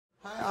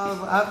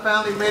I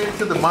finally made it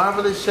to the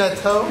marvelous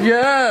chateau.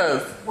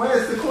 Yes.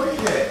 Where's the queen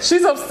at?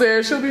 She's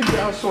upstairs. She'll be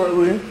down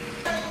shortly.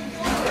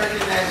 I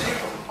recognize you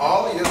from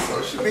all of your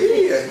social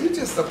media. You're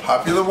just a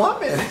popular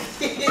woman.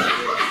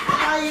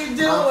 How you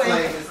doing? I'm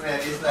Flame, Miss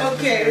Maddie. It's nice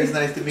to meet you. It's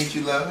nice to meet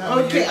you, love. How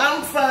are you?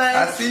 I'm fine.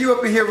 I see you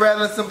up in here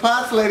rattling some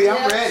pots, lady.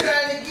 I'm ready. I'm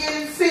trying to get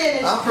it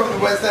finished. I'm from the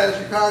west side of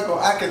Chicago.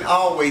 I can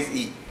always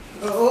eat.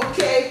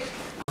 Okay.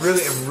 I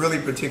am really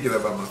particular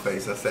about my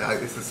face. I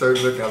said it's a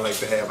certain look I like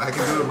to have. I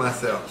can do it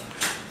myself,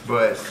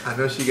 but I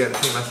know she got a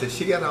team. I said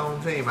she got her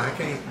own team. I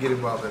can't get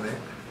involved in that.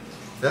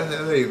 That's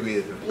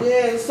weird.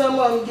 Yeah, some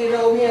of them get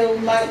over here who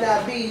might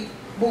not be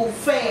boo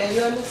fan.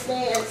 You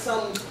understand?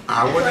 Some.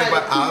 I don't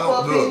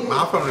look.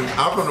 I'm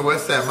from the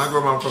west side. My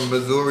grandma from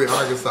Missouri,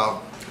 Arkansas.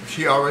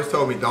 She always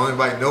told me don't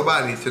invite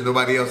nobody to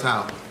nobody else's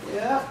house.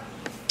 Yeah.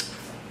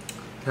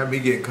 Have me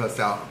getting cussed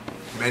out.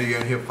 Many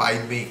of here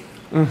fighting me.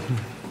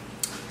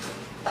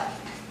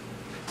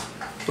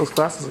 Those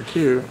glasses are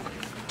cute.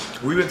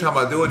 We've been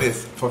talking about doing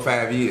this for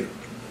 5 years.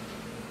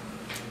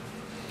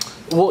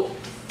 Well,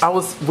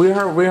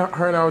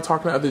 her and I were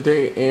talking the other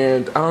day,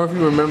 and I don't know if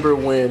you remember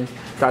when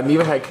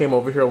Daniva had came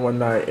over here one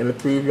night, and the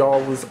three of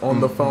y'all was on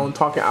the phone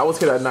talking. I was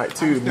here that night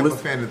too. I'm never a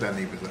fan of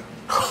Daniva's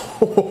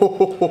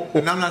though.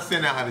 And I'm not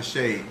saying that out of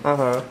shade.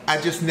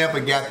 I just never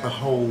got the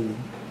whole.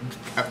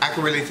 I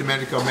can relate to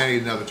Mandy because Mandy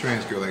is another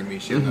trans girl like me.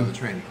 She had another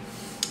training.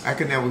 I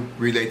could never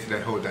relate to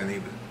that whole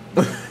Daniva.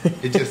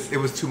 It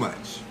was too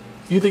much.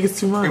 You think it's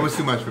too much? It was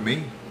too much for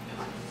me.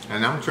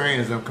 And I'm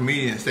trans, I'm a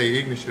comedian, say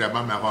ignorant shit out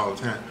my mouth all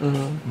the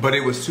time. But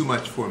it was too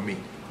much for me.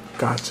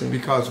 Gotcha.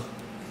 Because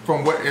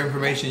from what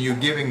information you're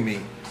giving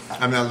me,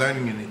 I'm not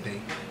learning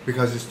anything.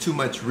 Because it's too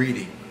much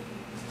reading.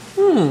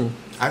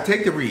 I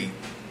take the read,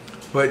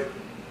 but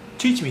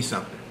teach me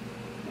something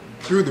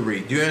through the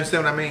read. Do you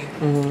understand what I mean?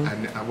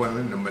 I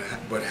wasn't know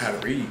but how to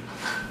read.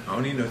 I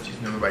don't even know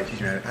if nobody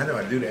teach me how to. I know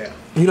how to do that.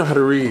 You know how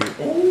to read.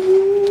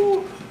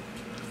 Ooh.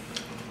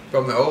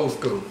 From the old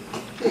school.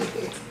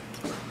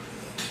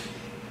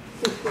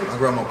 My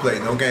grandma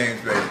played no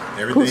games, baby.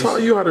 Everything. Who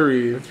taught you how to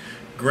read?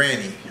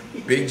 Granny.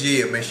 Big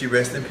G, may she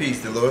rest in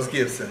peace. Dolores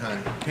Gibson,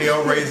 honey.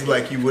 Hell raised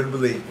like you wouldn't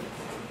believe.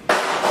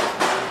 But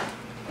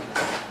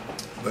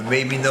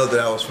made me know that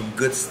I was from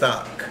good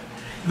stock.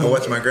 I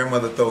watched my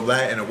grandmother throw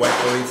light in a white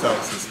police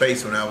officer's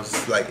face when I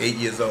was like 8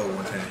 years old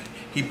one time.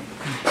 He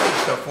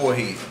pushed her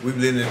forehead. We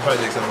lived in the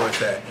projects on the west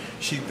side.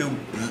 She threw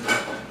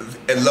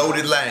a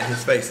loaded light in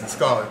his face and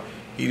scarred him.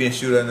 He didn't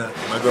shoot her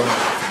nothing. My grandma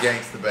was a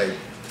gangster, baby.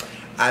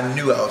 I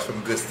knew I was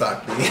from good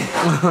stock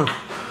then.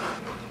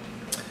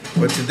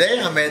 But today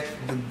I'm at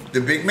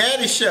the Big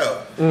Maddie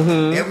show.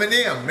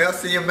 Eminem,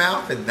 melts in your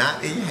mouth and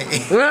not in your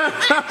hand.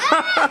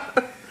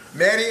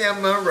 Maddie and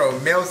Monroe,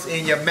 melts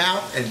in your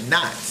mouth and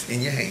not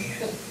in your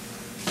hand.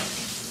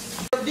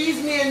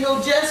 These men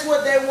know just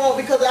what they want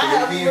because I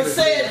haven't even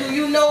said, do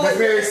you know what?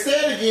 Mary, say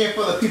it again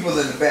for the people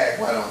in the back,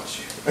 why don't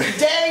you?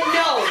 They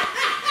know.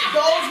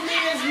 Those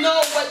men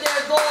know what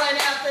they're going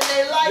after.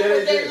 They like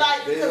what they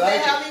like because they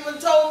haven't even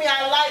told me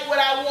I like what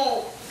I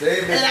want.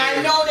 And I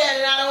know that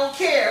and I don't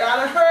care. I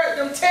done heard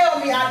them tell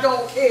me I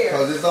don't care.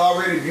 Because there's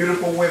already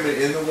beautiful women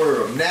in the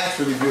world.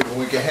 Naturally beautiful.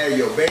 We can have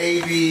your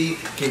baby,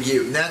 can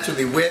get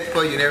naturally wet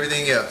for you and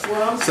everything else.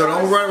 Well, so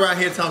don't run around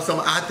here telling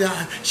someone,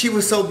 she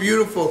was so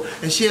beautiful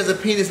and she has a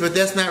penis, but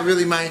that's not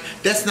really I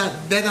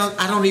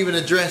don't even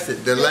address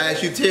it. The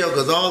lies you tell,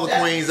 because all the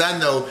queens I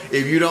know,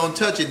 if you don't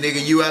touch it,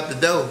 nigga, you out the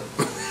door.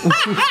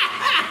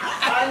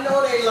 I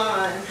know they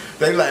lying.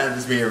 They lying,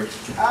 Miss Mary.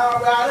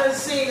 I done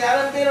seen it. I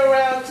done been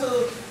around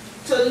to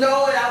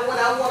know it. When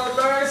I want to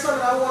learn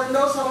something, I want to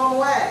know something on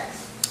wax.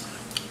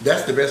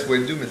 That's the best way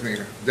to do, Miss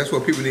Mary. That's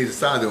what people need to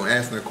start doing,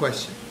 asking a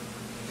question.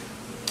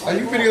 Are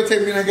you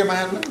videotaping me when I get my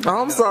hat on?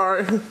 I'm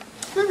sorry.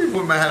 Let me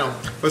put my hat on.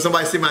 But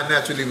somebody see my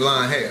naturally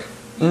blonde hair.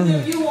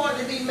 You want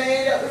to be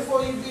made up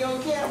before you be on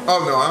camera?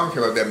 Oh no, I don't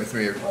care about that, Miss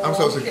Mary. I'm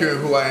so secure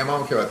in who I am, I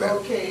don't care about that.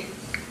 Okay.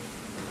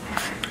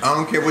 I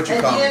don't care what you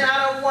call me. And then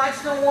I don't watch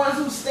the ones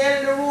who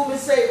stand in the room and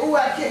say, "Ooh,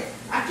 I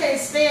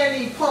can't stand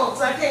these punks.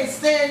 I can't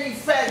stand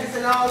these faggots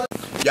and all that."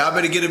 Y'all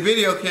better get a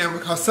video camera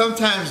because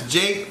sometimes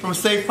Jake from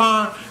State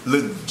Farm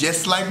look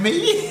just like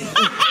me.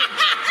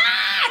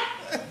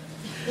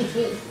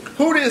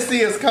 Who didn't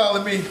see us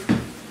calling me?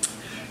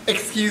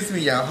 Excuse me,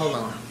 y'all. Hold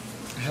on.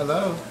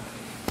 Hello.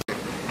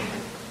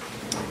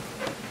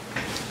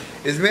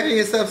 Is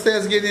Manny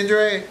upstairs getting in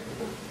drag?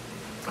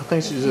 I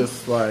think she's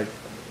just like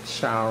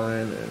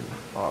showering and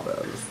all that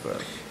other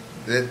stuff.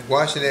 That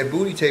washing that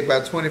booty take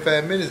about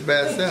 25 minutes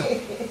by itself.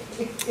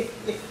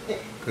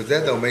 Cause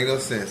that don't make no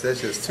sense. That's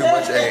just too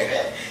much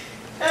ass.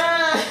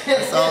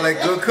 That's all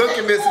that good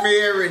cooking, Miss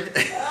Mary.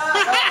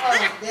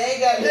 They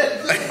ain't got nothing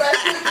to do about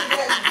cooking.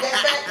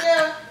 That back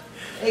there.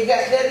 They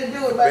got nothing to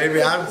do about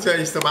Baby, I'm telling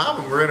you something. I'm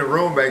gonna rent a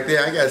room back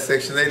there. I got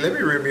Section 8. Let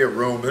me rent me a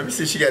room. Let me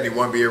see if she got any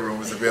one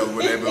bedrooms available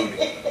with that booty.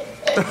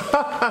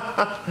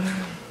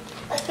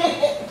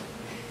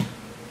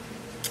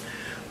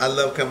 I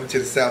love coming to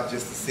the South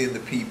just to see the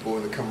people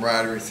and the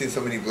camaraderie, see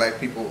so many black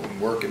people and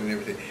working and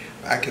everything.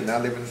 I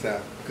cannot live in the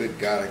South. Good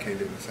God, I can't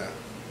live in the South.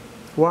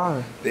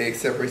 Why? They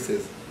accept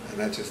racism,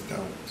 and I just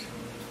don't.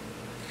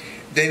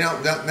 They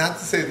don't, not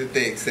to say that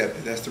they accept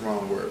it, that's the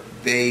wrong word.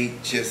 They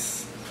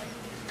just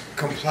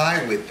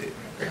comply with it.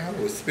 I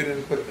was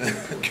spitting,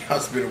 I'll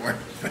spit away my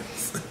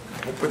face.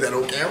 I'll put that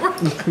on camera.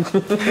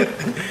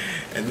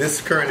 And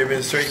this current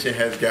administration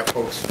has got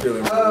folks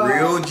feeling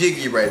real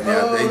jiggy right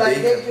now.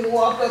 They can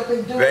walk up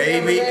and do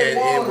baby,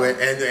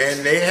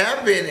 and they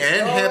have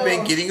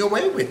been getting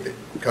away with it.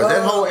 Because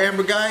that whole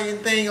Amber Guyan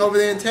thing over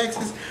there in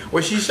Texas,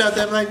 where she shot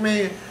that black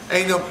man,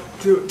 ain't no,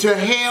 to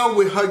hell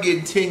with her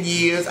getting 10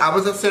 years. I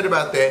was upset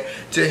about that.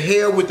 To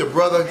hell with the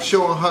brother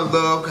showing her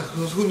love,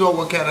 because who knows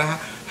what kind of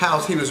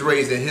house he was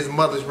raised in. His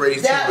mother's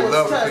raised him with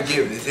love and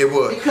forgiveness. It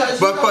was.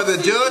 But for the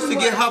judge to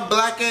get her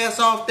black ass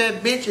off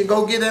that bitch and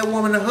go give that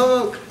woman a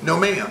hug, no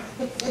ma'am.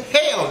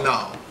 Hell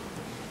no.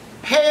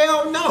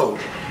 Hell no.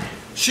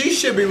 She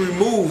should be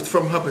removed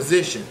from her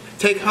position.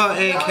 Take her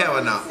and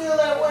Kavanaugh. Feel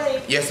that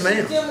way? Yes,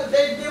 ma'am.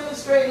 They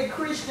demonstrated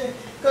Christian,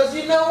 because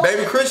you know what?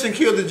 Baby Christian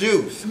killed the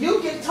Jews. You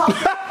can talk.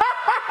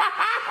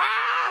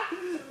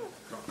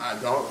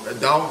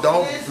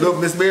 Don't look,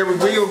 Miss Mary.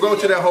 We don't go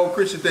to that whole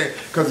Christian thing,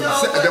 because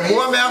the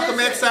more Malcolm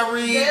X I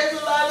read,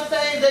 there's a lot of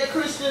things that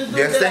Christians do.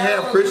 Yes, they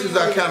have. Christians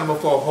are accountable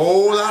for a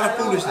whole lot of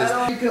foolishness.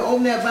 You can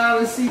open that Bible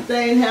and see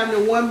things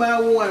happening one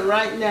by one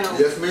right now.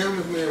 Yes, ma'am,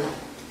 Miss Mary.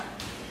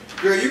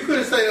 Girl, you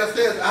couldn't say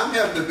upstairs. I'm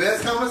having the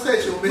best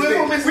conversation with Miss Mary.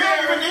 We don't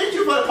even need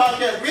you for the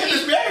podcast. Me and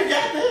Miss Mary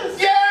got this.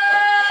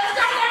 Yes!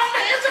 Come on,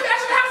 the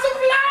International House of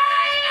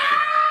Flame!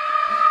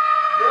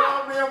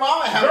 Girl, me and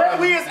Mama have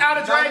Girl, we is out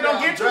of drag. Don't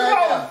get too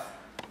close.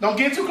 Don't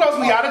get too close.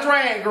 We out of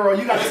drag, girl.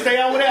 You gotta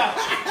stay over there.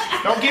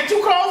 Don't get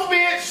too close,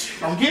 bitch.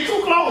 Don't get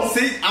too close.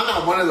 See, I'm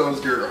not one of those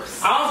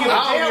girls. I don't give a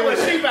damn what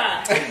she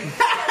buy.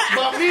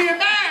 But me and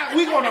mine,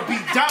 we gonna be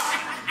dark.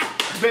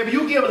 Baby,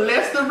 you give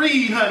less to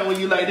read, honey, when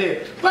you like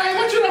that. Flame,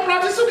 what you done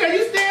brought this suitcase?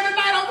 You staying the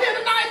night up here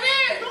tonight,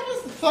 man? No,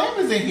 Flame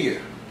is in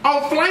here.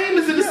 Oh, Flame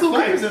is in the suitcase.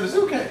 Flame is in the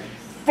suitcase.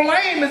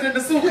 Flame is in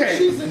the suitcase.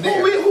 She's in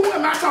there. Who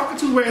am I talking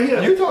to right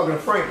here? You talking to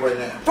Frank right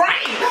now.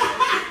 Frank!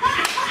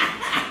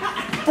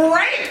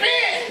 Frank,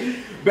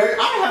 man! Baby,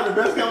 I had the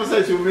best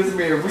conversation with Miss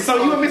Mary.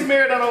 So you and Miss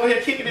Mary done over here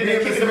kicking it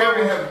and Miss kicking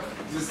Mary it. have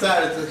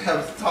decided to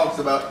have talks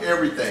about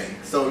everything.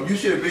 So you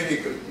should have been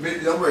here.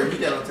 Don't worry, you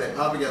got on tape.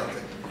 I'll be on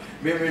tape.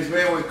 Miss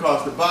Mary went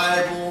across the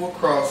Bible,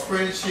 cross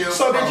friendship.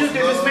 So did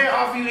Miss Mary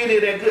offer you any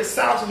of that good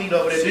South meat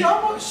over there? She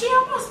almost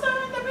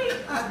started to be.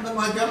 No,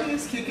 my gummy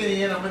is kicking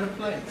in. I'm in a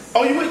place.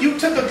 Oh, you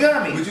took a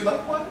gummy? Would you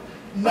like one?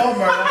 No,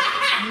 Myrna.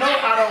 No,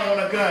 I don't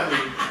want a gummy.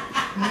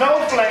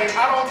 No, Flame.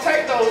 I don't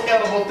take those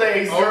edible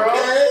things, girl.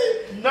 Okay.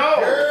 No,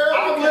 Girl,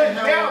 I would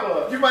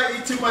never. You might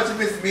eat too much of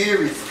Miss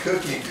Mary's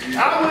cooking.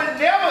 I would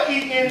never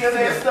eat any of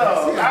that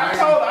stuff. I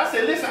told her, I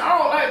said, listen, I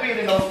don't like being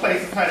in those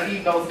places trying to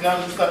eat those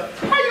gums and stuff.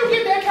 How you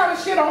get that kind of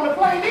shit on the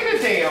plane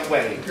any damn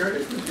way? Girl,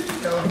 it's in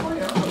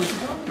California. I don't know what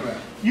you're talking about.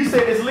 You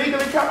said it's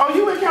legal in California. Oh,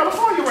 you in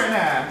California right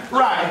now.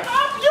 Right.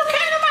 You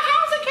came to my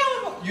house in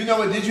California. You know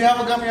what? Did you have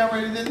a gummy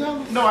already? Didn't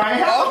know? No, I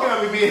ain't have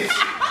a gummy, bitch.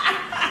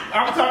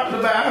 I'm talking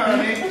about,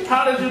 honey,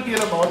 how did you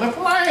get them on the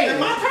plane? In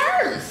my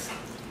purse.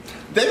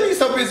 They be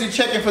so busy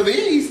checking for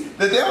these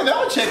that they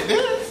don't check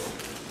this.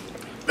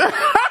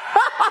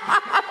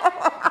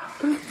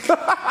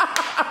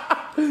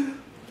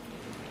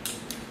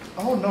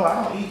 Oh no,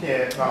 I don't eat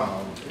that.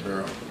 Oh,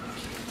 girl.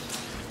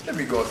 Let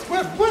me go.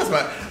 What's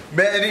my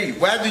Maddie?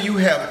 Why do you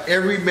have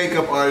every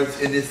makeup artist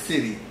in this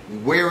city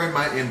wearing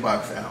my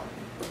inbox out?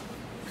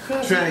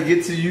 Trying to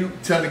get to you,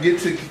 trying to get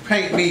to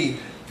paint me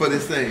for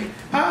this thing.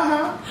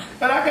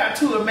 But I got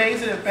two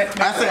amazing makeup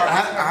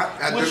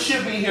artists.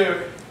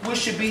 We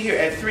should be here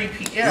at 3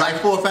 p.m. Like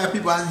 4 or 5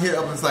 people out here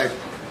up and it's like,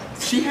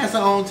 she has her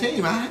own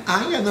team. I ain't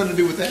got nothing to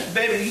do with that.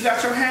 Baby, you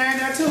got your hair in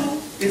there too?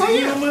 Is Oh,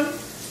 it yeah. human?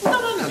 No.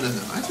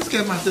 I just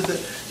got my sister.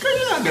 Girl,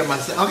 you know I got my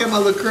sister. I'll get my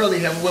little curly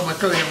hair. With my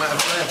curly hair, my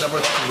glasses. I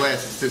brought some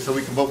glasses too, so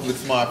we can both look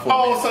smart for me.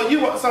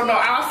 So no,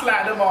 I'll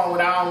slide them on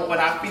when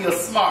I feel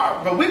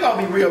smart. But we're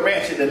gonna be real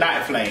ratchet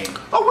tonight, Flame.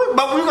 Oh,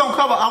 but we're gonna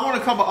cover. I want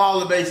to cover all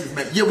the bases,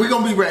 man. Yeah, we're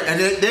gonna be ratchet, and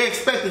they're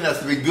expecting us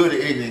to be good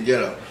at ignorant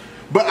ghetto.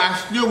 But I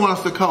still want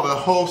us to cover the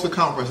whole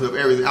circumference of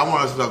everything. I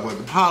want us to talk about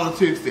the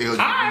politics, the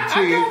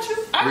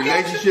LGBT, I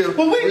relationship.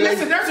 But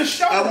listen, there's a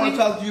show. I want to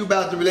talk to you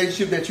about the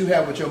relationship that you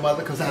have with your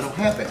mother because I don't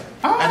have that.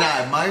 And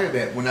I admire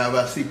that whenever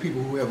I see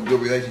people who have a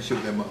good relationship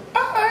with their mother.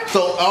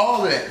 So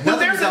all of that.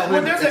 Nothing about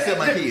women except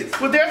my kids.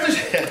 Well,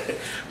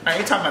 I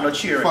ain't talking about no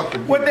cheering.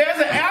 Well, there's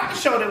an after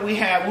show that we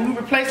have. When we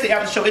replace the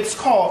after show, it's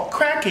called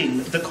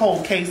Cracking the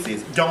Cold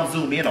Cases. Don't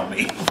zoom in on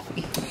me.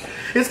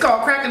 It's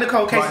called Cracking the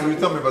Cold Cases. You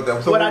tell me about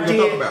that. So what are you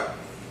talking about?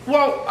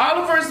 Well,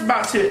 Oliver's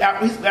about to,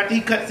 after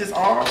he cuts this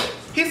off,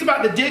 he's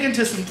about to dig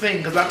into some things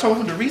because I told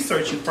him to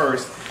research it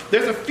first.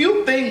 There's a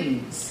few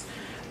things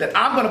that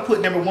I'm going to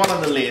put number one on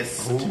the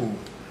list. Ooh.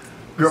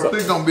 Girl,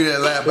 please don't be that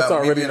loud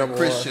about me being a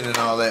Christian and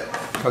all that.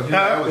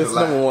 It's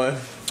number one.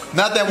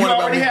 Not that one you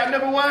about already me. have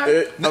number one?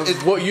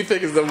 What you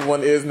think is number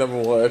one is number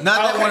one. Not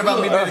that one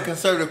about me being a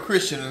conservative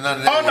Christian and none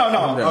of that.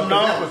 Oh,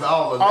 no. That was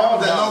all of that. That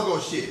was that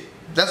logo shit.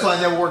 That's why I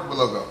never worked with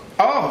logo.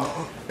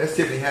 Oh. That's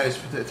Tiffany Haddish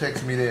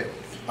texting me that.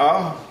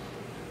 Oh.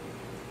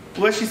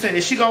 What she said?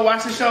 Is she gonna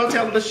watch the show?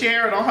 Tell her to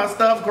share it on her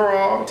stuff,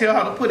 girl. Tell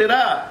her to put it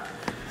up.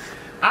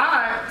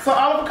 Alright, so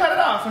Oliver, cut it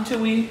off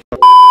until we...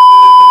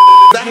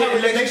 I have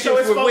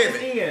relationships with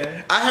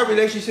women. I have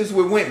relationships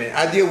with women.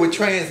 I deal with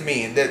trans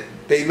men that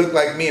they look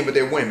like men, but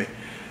they're women.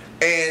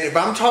 And if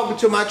I'm talking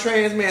to my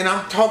trans man,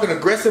 I'm talking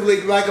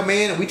aggressively like a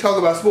man, and we talk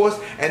about sports,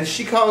 and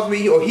she calls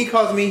me or he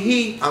calls me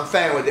he, I'm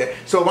fine with that.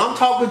 So if I'm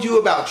talking to you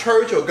about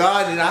church or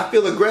God and I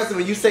feel aggressive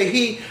and you say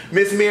he,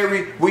 Miss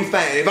Mary, we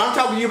fine. If I'm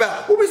talking to you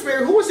about, oh, Miss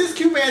Mary, who was this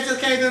cute man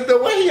just came to the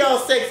door? Why he all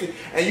sexy?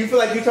 And you feel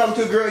like you're talking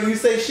to a girl and you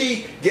say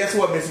she, guess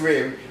what, Miss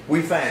Mary?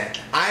 We fine.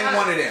 I ain't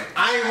one of them.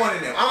 I ain't one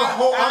of them. I'm a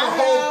whole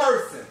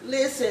person.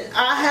 Listen,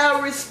 I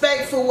have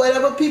respect for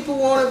whatever people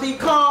want to be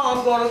called.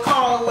 I'm going to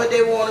call them what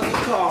they want to be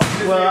called.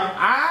 Well,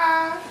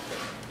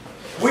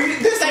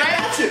 this ain't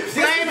got you.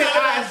 Flame and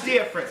I is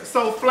different.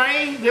 So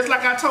Flame, just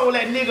like I told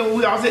that nigga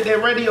when I was at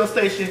that radio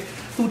station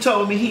who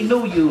told me he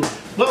knew you.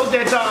 What was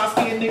that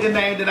dark-skinned nigga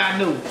name that I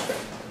knew?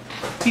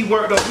 He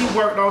worked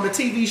on the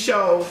TV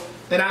show.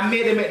 And I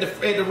met him at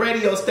the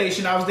radio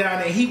station. I was down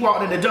there. He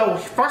walked in the door.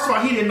 First of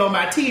all, he didn't know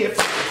my T at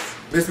first.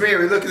 Miss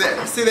Mary, look at that.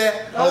 You see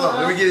that? Hold on.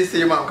 Let me get this to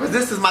your mom. Because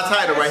this is my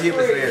title right here,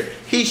 Miss Mary.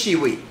 He, she,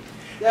 we.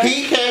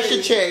 He cash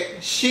a check,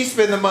 she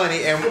spend the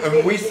money, and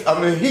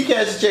he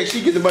cash a check,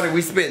 she get the money,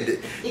 we spend it.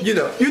 You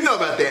know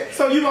about that.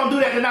 So you gonna do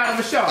that tonight on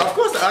the show? Of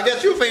course, I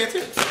got you a fan too.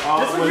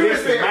 Oh, well,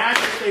 listen, mine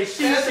gonna say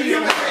she.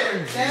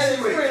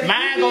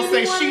 Mine gonna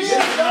say she.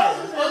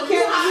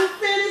 Okay, when you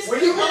finish.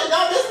 When you finish,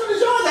 no, this one is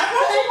yours.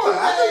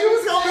 I thought you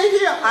was gonna be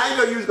here. I didn't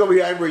know you was gonna be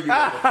here. I didn't bring you.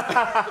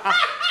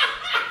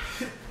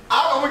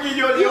 I'm gonna give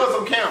yours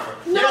on camera.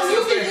 No, you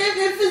can.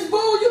 If it's boo,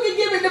 you can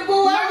give it to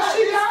boo. No,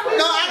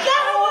 I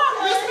got her.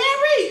 Miss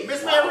Mary.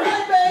 Miss Mary.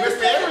 But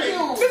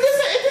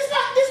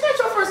this not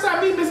your first time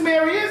meeting Miss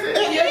Mary, is it?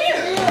 It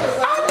is.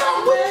 I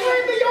thought we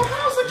came to your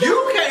house again. You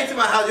came to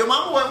my house. Your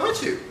mama went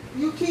with you.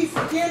 You keep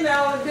forgetting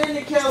I only been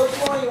to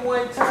California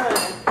one time.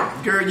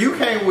 Girl, you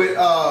came with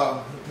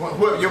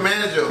your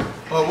manager.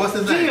 What's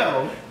his name?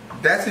 Gio.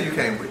 That's who you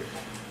came with.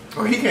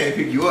 Or he came to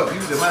pick you up. You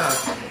was at my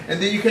house. And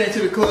then you came to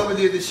the club and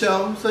did the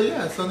show. So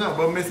yeah, so no.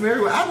 But Miss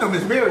Mary, I know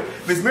Miss Mary.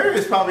 Miss Mary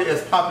is probably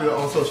as popular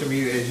on social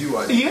media as you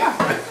are. Yeah.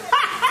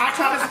 I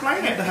try to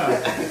explain that to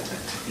her.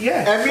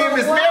 Yeah. And me and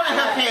Miss Mary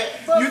have had,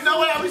 you know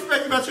what I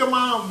respect about your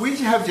mom? We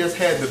have just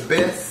had the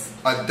best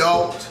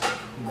adult,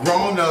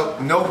 grown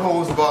up, no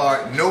holds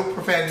barred, no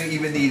profanity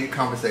even needed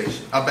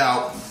conversation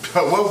about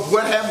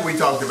what haven't we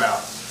talked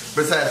about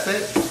besides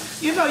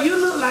sex? You know, you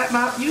look like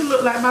my,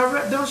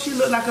 don't she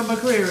look like a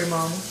McCreary,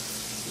 mama?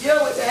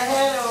 Yeah, with that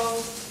hat on.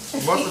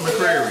 What's the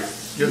McCreary?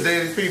 Your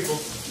daddy's people?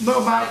 No,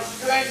 my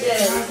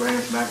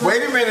granddad.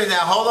 Wait a minute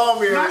now, hold on,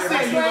 Mary. My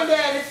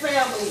granddad's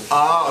family.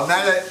 Oh,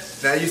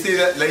 now you see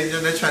that, ladies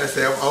and gentlemen, they're trying to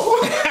say, oh.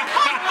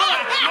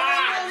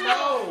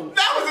 No.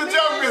 That was a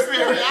joke, Miss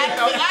Mary. I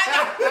know.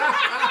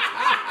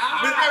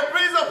 Miss Mary,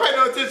 please don't pay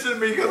no attention to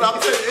me because I'm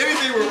telling you,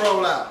 anything will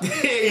roll out.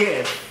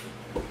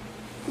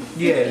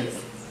 Yes.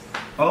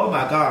 Oh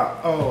my God.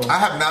 Oh. I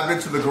have not been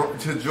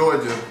to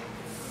Georgia.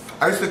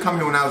 I used to come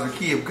here when I was a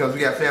kid because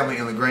we got family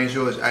in LaGrange,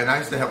 Georgia, and I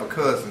used to have a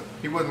cousin.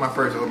 He wasn't my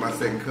first, he was my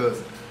second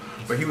cousin.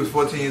 But he was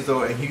 14 years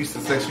old, and he used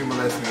to sexually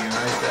molest me, and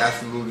I used to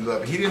absolutely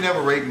love it. He didn't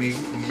ever rape me,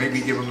 make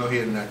me give him no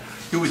head and nothing.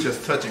 He would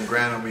just touch and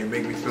grind on me and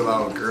make me feel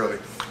all girly.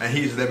 And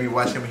he used to let me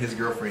watch him and his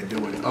girlfriend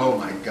doing it. Oh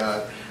my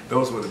God,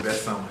 those were the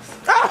best summers.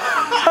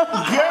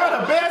 Girl,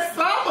 the best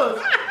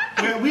summers.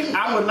 Well,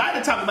 I would like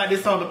to talk about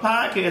this on the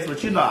podcast,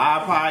 but you know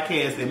our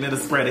podcast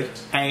administrator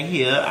ain't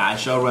here, our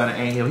showrunner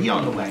ain't here. He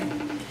on the way.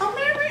 Oh,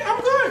 Mary,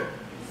 I'm good.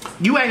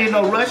 You ain't in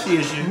no rush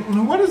issue.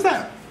 What is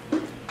that?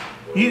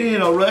 You ain't in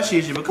no rush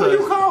issue because... What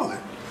do you call it?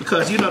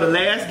 Because you know the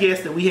last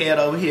guest that we had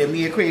over here,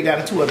 me and Craig got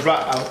into a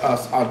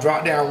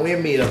drop down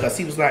windmill because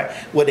he was like,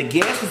 well, the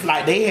guests was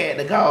like they had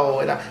to go,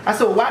 and I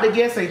said, well, why the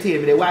guests ain't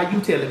telling me that? Why you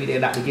telling me they're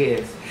not the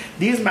guests?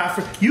 These my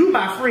friend, you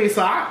my friend,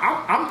 so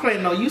I'm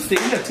planning on you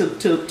sitting here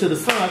till the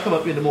sun come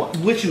up in the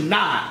morning, which you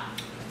not.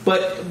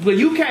 But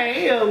you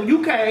can't help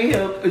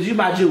because you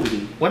my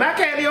Judy. When I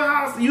came to your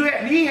house, you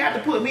ain't had to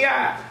put me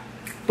out.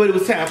 But it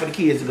was time for the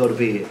kids to go to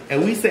bed,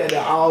 and we sat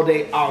there all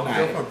day, all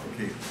night.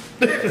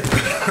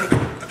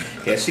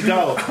 Here she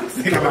go.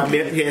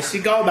 Here she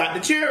go about the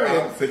children.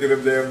 I'm sick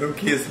of them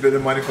kids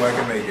spending money before I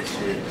can make it.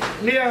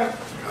 Shit. Yeah.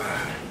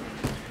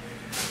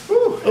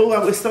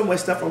 Oh, there's so much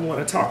stuff I want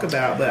to talk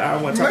about, but I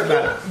don't want to talk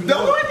about it.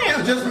 Don't worry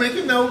now. Just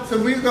making notes,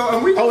 and we go.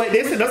 Oh wait,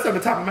 this is that's on the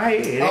top of my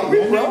head. Oh, we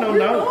rolling.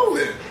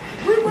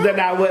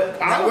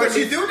 Now, what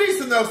you do need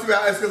to know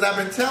about is because I've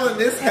been telling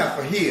this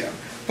heifer here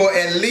for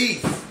at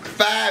least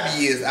 5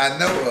 years. I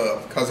know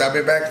of because I've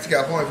been back to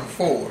California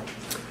for 4.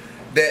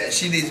 That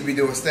she needs to be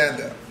doing stand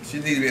up. She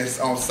needs to be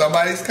on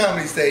somebody's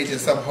comedy stage in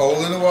some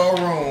hole in the wall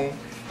room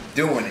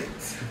doing it.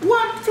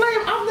 What,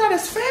 Flame? I'm not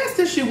as fast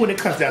as you when it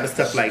comes down to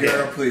stuff like that.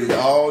 Girl, please.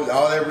 All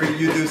that reading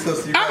you do stuff.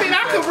 So I mean,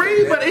 I can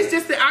read, but it's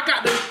just that I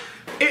got the.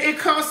 It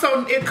comes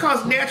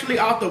naturally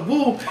off the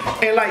womb,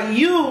 and like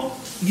you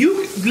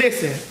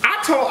listen.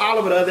 I told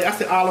Oliver the other day. I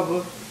said,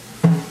 Oliver,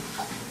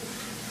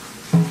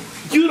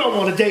 you you don't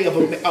want a day of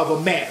a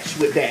match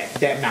with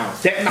that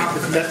mouth. That mouth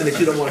is nothing that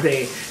you don't want a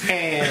day.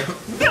 And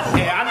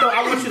I know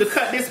I want you to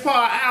cut this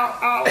part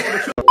out.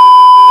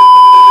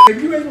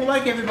 If you ain't gonna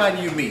like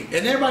everybody you meet,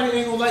 and everybody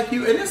ain't gonna like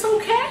you, and it's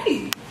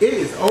okay. It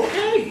is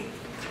okay.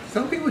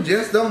 Some people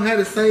just don't have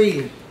the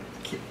same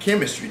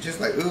chemistry.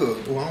 Just like,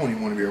 ugh, well, I don't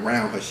even want to be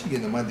around her. She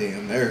getting on my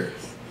damn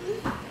nerves.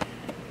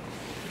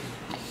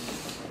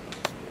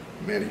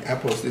 Man, I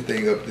posted this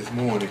thing up this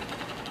morning.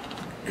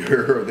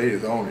 Girl, they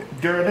is on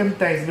it. Girl, them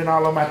things been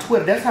all on my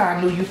Twitter. That's how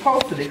I knew you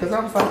posted it, because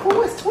I was like,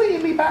 who is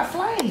tweeting me about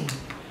Flame?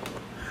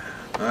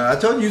 I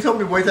told you told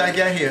me before I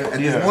got here,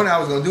 and this morning I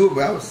was gonna do it,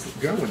 but I was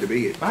going to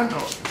bed. I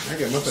know. I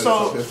got my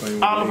so,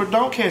 Oliver,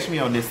 don't catch me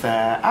on this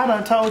side. I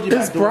done told you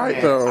it's about doing bright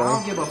that. though. I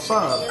don't give a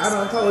fuck. I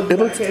done told you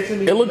about catching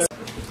me. It looks.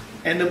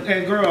 And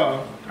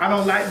girl, I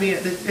don't like being.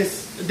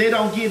 They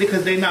don't get it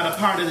because they're not a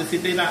part of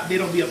this. They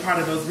don't be a part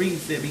of those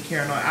reads that be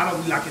carrying on. I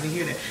don't be liking to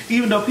hear that.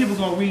 Even though people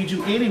gonna read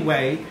you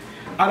anyway,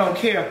 I don't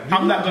care.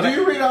 I'm not gonna. Do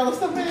you read all the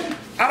stuff, man?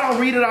 I don't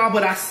read it all,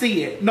 but I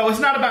see it. No, it's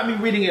not about me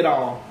reading it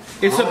all.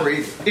 It's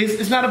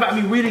not about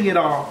me reading it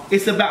all.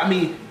 It's about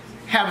me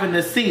having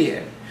to see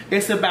it.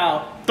 It's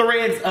about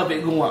threads of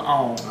it going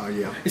on. Oh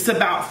yeah. It's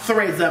about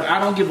threads of it. I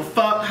don't give a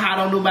fuck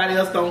how nobody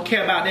else don't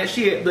care about that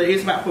shit. But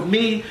it's about, for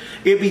me,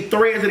 it be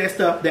threads of that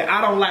stuff that I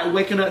don't like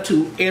waking up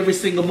to every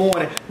single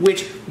morning.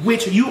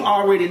 Which you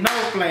already know,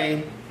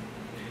 Flame.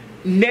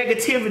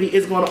 Negativity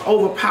is going to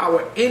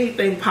overpower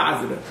anything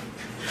positive.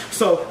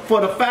 So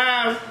for the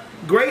 5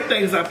 great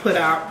things I put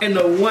out, and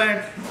the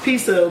one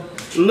piece of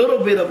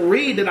little bit of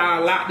read that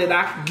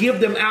I give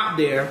them out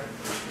there,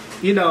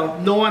 you know,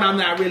 knowing I'm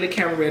not really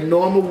camera ready,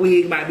 knowing my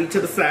wig might be to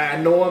the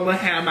side, knowing my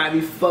hair might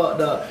be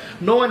fucked up,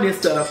 knowing this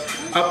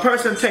stuff, a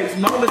person takes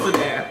moments of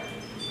that.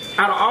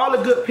 Out of all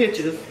the good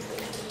pictures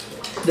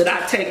that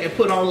I take and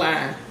put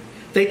online,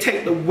 they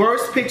take the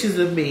worst pictures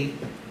of me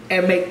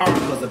and make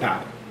articles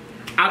about it.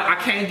 I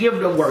can't give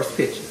them worst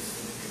pictures.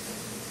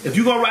 If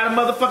you're gonna write a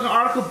motherfucking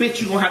article, bitch,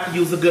 you're gonna have to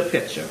use a good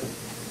picture.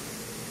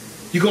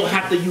 You're gonna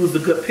have to use a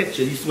good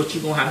picture. That's what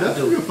you're gonna have to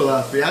do. That's your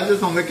philosophy. I just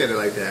don't look at it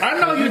like that. I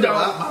know you don't.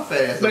 My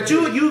fast. But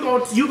you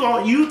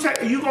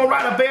gonna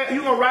write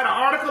an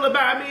article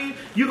about me.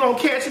 You gonna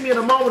catch me in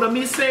a moment of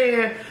me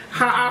saying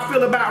how I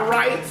feel about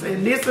rights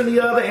and this and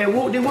the other and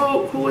whoop de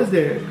whoop. Who is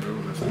there?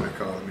 Somebody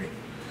calling me.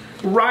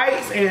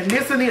 Rights and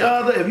this and the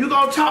other. If you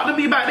gonna talk to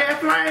me about that,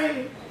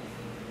 Flame.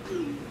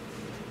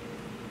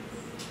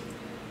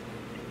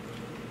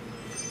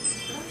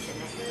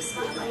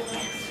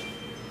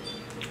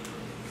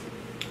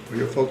 Well,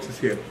 your folks is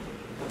here.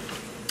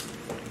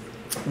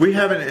 We're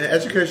having an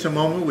educational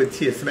moment with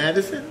T.S.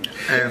 Madison,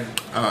 and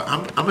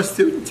I'm a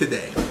student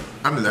today.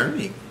 I'm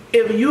learning.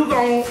 If you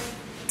gonna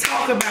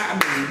talk about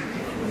me,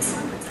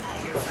 someone's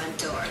at your front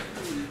door.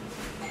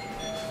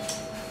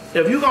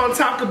 If you gonna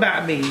talk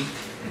about me,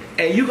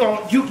 and you're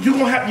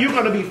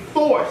gonna be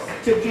forced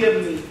to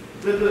give me.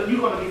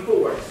 You're gonna be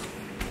forced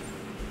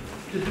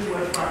to do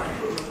what's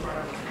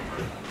right.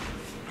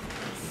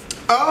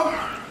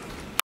 Oh.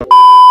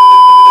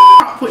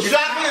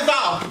 Shocking is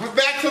off. We're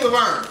back to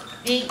Laverne.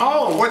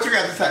 Oh, What you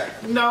got to say?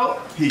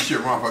 no, He should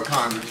run for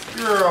Congress.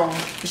 Girl.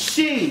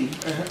 she.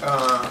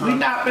 We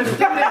not finna do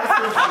that,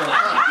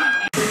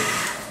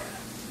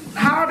 sister.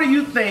 How do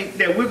you think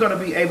that we're gonna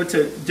be able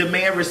to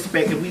demand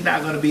respect if we're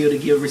not gonna be able to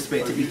give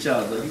respect to each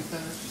other?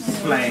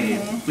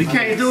 Flame. We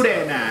can't do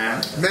that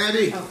now.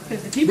 Maddie,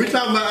 we're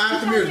talking about our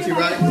community,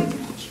 right?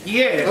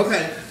 Yeah.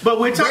 Okay. But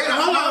we're talking. Wait,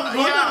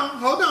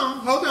 hold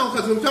on,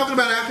 because we're talking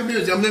about our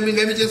community. Let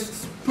me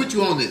just put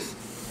you on this.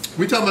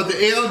 We're talking about the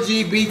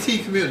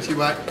LGBT community,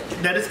 right?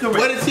 That is correct.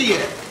 What is he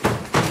at?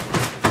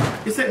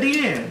 It's at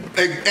the end.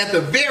 At the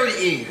very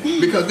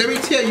end. Because let me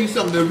tell you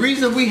something. The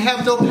reason we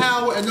have no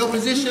power and no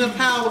position of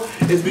power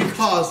is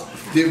because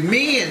the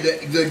men,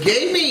 the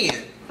gay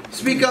men,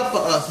 speak up for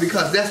us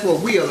because that's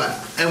what we allow.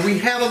 And we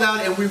have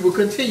allowed and we will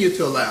continue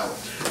to allow it.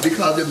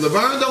 Because if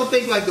Laverne don't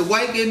think like the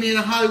white gay men in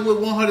Hollywood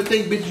want her to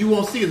think, bitch, you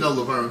won't see no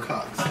Laverne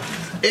Cox.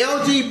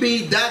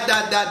 LGB ...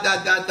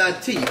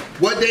 T.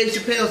 What Dave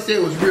Chappelle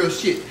said was real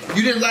shit.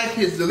 You didn't like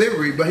his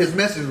delivery, but his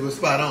message was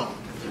spot on.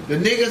 The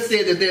nigga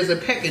said that there's a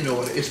pecking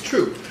order. It's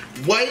true.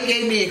 White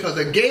gay men, because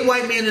a gay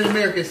white man in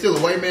America is still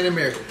a white man in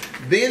America.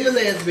 Then the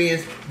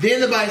lesbians,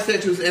 then the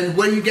bisexuals, and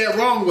what you got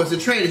wrong was the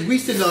trannies. We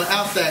sitting on the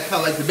outside,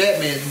 kind of like the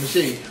Batman's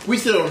machine. We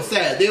sit on the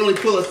side. They only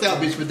pull us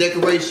out, bitch, for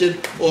decoration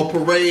or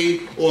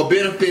parade or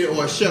benefit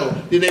or a show.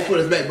 Then they put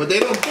us back. But they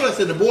don't put us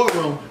in the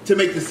boardroom to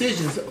make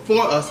decisions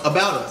for us,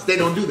 about us. They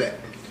don't do that.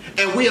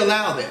 And we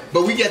allow that.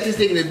 But we got this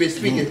thing that been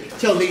speaking,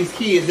 telling these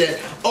kids that,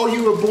 oh,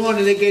 you were born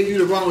and they gave you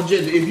the wrong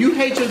gender. If you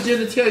hate your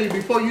genitalia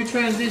before you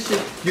transition,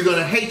 you're going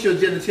to hate your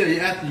genitalia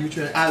after you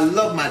transition. I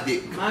love my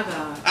dick. My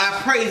God. I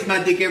praise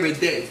my dick every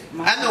day.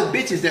 I know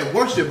bitches that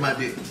worship my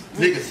dick.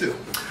 Niggas too.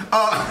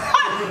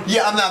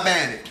 Yeah, I'm not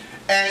mad at it.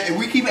 And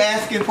we keep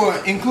asking for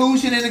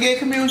inclusion in the gay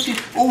community.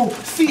 Oh,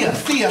 see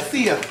us.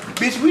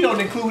 Bitch, we don't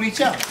include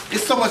each other.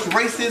 There's so much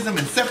racism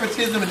and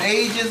separatism and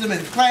ageism and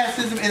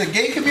classism in the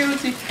gay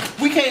community.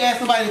 We can't ask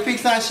somebody to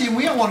fix our shit.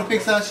 We don't want to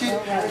fix our shit.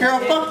 Girl,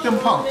 fuck them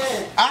punks.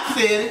 I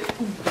said it.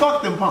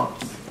 Fuck them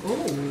punks.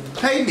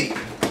 Pay me.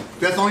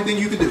 That's the only thing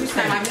you can do.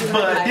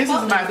 But this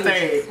is my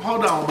thing.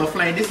 Hold on, but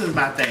Flame, this is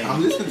my thing.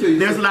 I'm listening to you.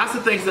 There's lots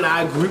of things that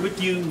I agree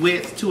with you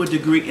with to a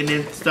degree, and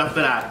then stuff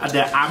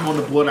that I'm on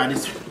the board I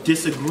just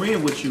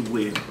disagreeing with you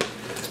with.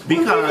 Because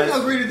we can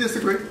agree to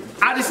disagree.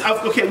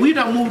 Okay, we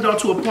done moved on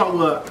to a point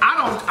where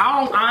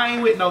I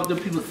ain't with no the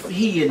people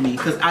he and me,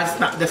 because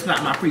that's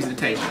not my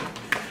presentation.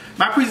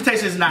 My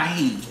presentation is not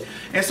he,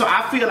 and so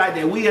I feel like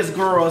that we as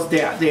girls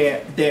that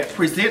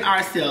present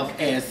ourselves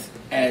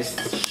as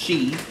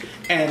she.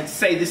 And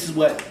say this is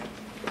what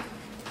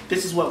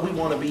we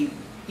want to be,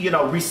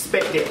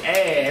 respected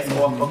as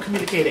or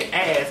communicated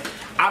as.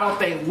 I don't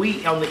think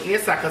we on the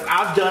inside, because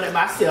I've done it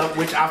myself,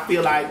 which I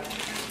feel like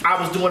I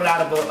was doing it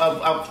out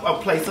of a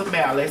place of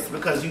malice,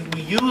 because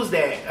we use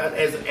that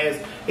as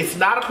it's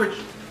not a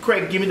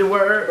Craig, give me the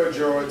word.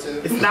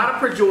 Pejorative. It's not a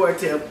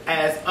pejorative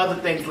as other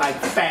things like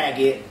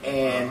faggot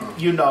and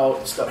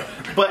stuff.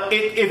 But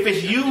if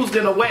it's used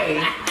in a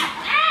way.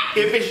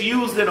 It's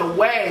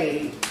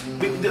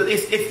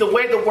the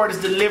way the word is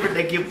delivered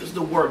that gives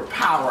the word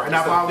power. And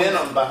I've always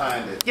venom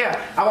behind it. Yeah,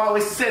 I've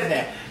always said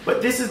that.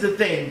 But this is the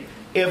thing: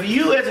 if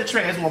you as a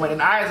trans woman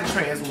and I as a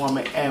trans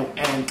woman,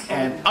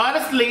 and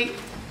honestly,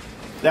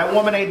 that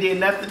woman ain't did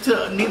nothing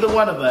to neither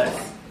one of us.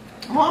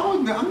 Well,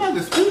 I'm not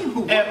disputing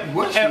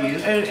what she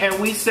is. And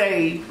we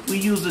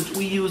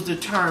use the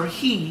term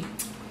he,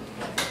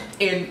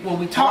 and when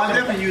we talk, I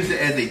never use it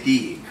as a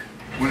dig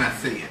when I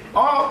say it.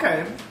 Oh,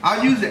 okay.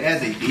 I'll use it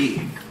as a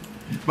dig.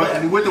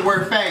 But with the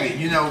word faggot,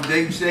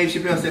 Dave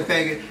Chappelle said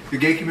faggot, the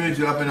gay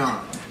community up in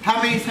arms.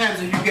 How many times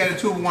have you got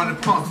into one of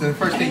the punks and the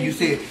first thing you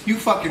said, you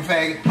fucking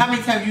faggot? How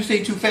many times you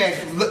say two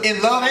faggots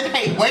in love and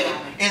hate? Wait,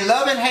 in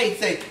love and hate,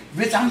 say,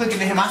 bitch, I'm looking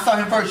at him, I saw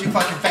him first, you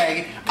fucking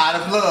faggot, out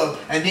of love,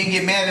 and then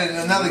get mad at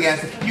another guy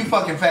and say, you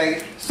fucking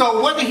faggot. So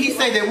what did he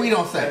say that we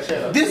don't say?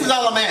 This is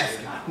all I'm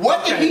asking.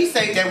 What did he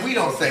say that we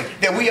don't say,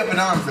 that we up in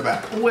arms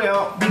about?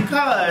 Well,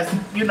 because,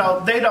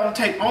 they don't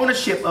take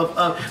ownership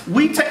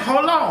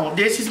hold on,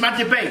 this is my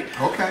debate.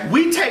 Okay.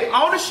 We take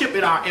ownership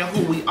in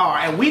who we are,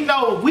 and we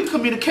know we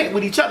communicate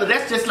with each other.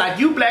 That's just like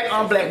you black,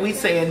 I'm black, we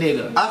saying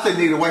nigga. I say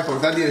nigga to white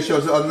folks. I did a show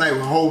the other night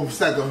with a whole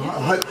set of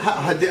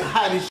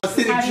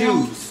Hasidic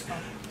Jews.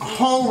 A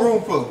whole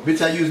room full.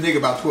 Bitch, I use nigga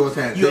about 12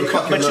 times.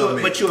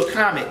 But you're a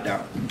comic,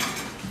 though.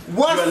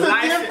 What's the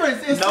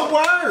difference? It's the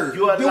word.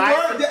 The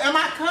word. Am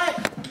I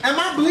cut? Am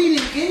I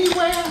bleeding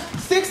anywhere?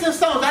 Sticks and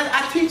stones.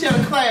 I teach at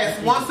a class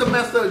one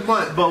semester a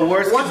month. But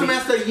one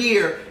semester a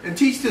year, and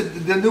teach to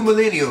the new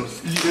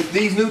millennials,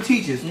 these new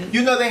teachers.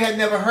 They had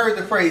never heard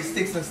the phrase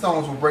 "sticks and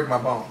stones will break my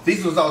bones."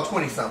 These was all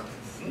 20-somethings.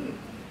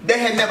 They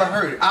had never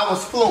heard it. I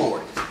was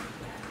floored.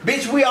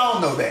 Bitch, we all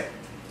know that.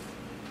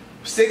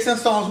 Sticks and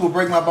stones will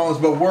break my bones,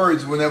 but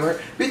words will never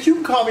hurt. Bitch, you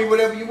can call me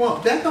whatever you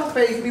want. That don't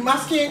faze me. My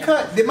skin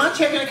cut. Did my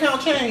checking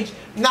account change?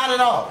 Not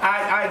at all.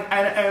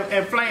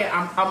 And Flame,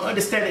 I'm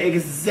understanding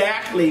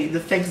exactly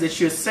the things that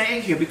you're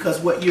saying here, because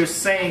what you're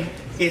saying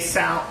it's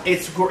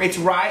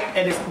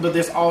right, but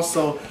there's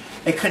also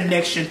a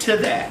connection to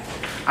that.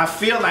 I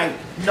feel like,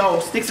 no,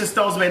 sticks and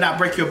stones may not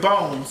break your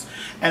bones,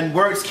 and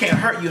words can't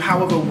hurt you.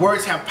 However,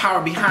 words have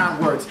power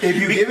behind words. If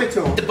you give it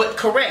to them. But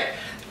correct.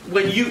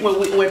 When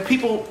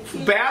people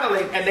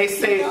battling and they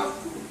say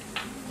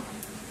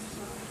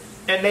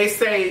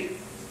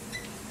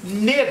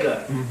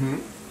nigga,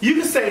 you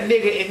can say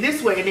nigga in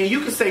this way, and then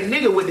you can say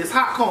nigga with this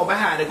hot cone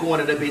behind it going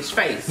to the bitch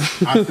face.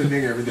 I say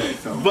nigga every day.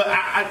 So, but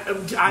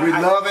we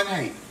love and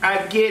hate.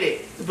 I get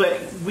it, but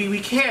we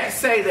can't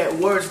say that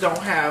words don't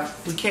have.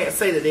 We can't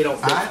say that they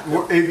don't.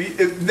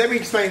 Let me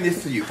explain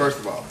this to you. First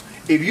of all,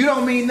 if you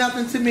don't mean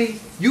nothing to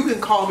me, you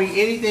can call me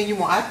anything you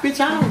want.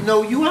 Bitch, I don't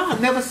know you. I'll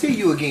never see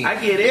you again. I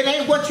get it. It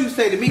ain't what you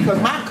say to me, because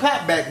my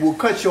clapback will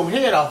cut your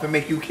head off and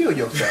make you kill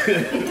yourself.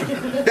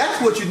 That's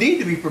what you need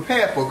to be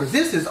prepared for, because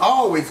this is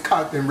always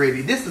cocked and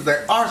ready. This is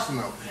an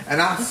arsenal,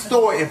 and I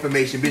store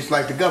information, bitch,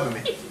 like the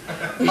government.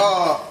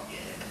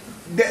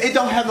 It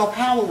don't have no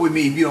power with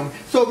me if you don't.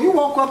 So if you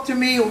walk up to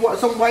me and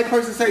some white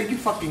person say, you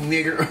fucking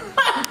nigger,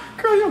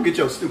 girl, you don't get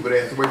your stupid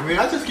ass away from me.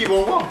 I just keep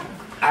on walking.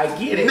 I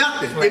get it.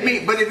 Nothing.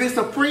 But if it's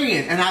a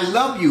friend and I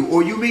love you,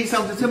 or you mean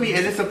something to me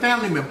and it's a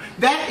family member,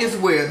 that is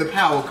where the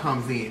power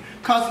comes in.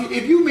 Because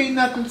if you mean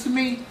nothing to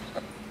me,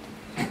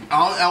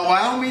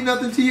 I don't mean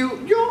nothing to you,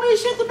 you don't mean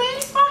shit to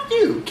me, fuck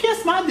you.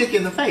 Kiss my dick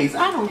in the face.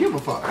 I don't give a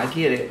fuck. I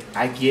get it.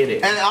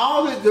 And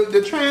all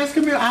the trans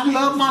community, I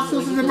love my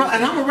sisters and brothers,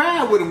 and I'm going to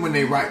ride with them when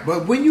they right.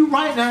 But when you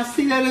right and I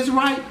see that it's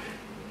right,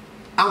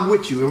 I'm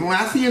with you. And when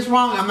I see it's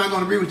wrong, I'm not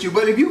going to agree with you.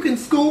 But if you can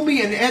school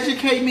me and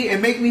educate me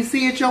and make me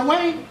see it your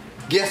way,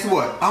 guess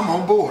what? I'm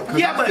on board.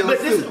 Yeah, but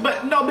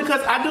no,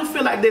 because I do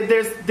feel like that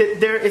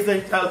there is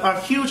a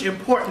huge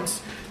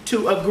importance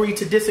to agree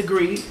to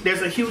disagree.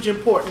 There's a huge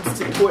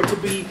importance for it to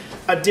be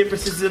a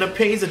differences in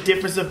opinions, a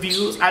difference of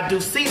views. I do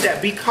see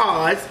that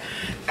because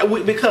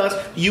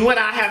you and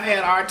I have had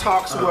our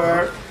talks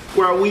where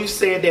we've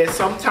said that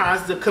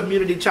sometimes the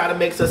community try to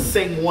make us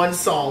sing one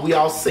song. We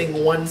all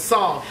sing one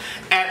song,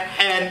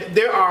 and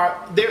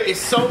there is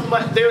so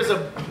much. There's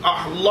a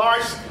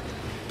large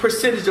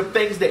percentage of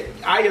things that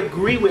I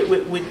agree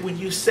with when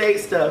you say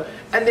stuff,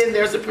 and then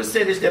there's a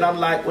percentage that I'm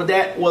like,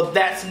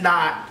 that's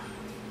not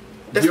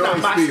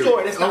my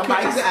story. That's not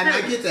my experience.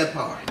 I get that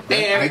part.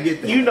 And I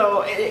get that. You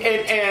know,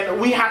 and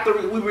we have to.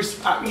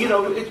 You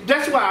know,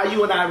 that's why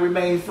you and I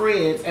remain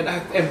friends and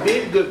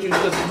been good.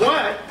 Because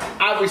one,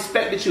 I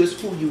respected you as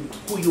who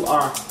you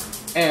are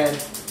and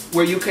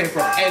where you came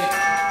from, and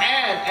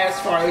as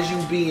far as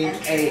you being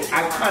a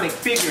iconic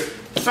figure,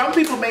 some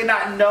people may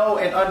not know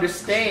and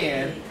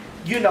understand.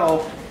 You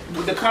know,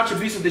 the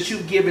contributions that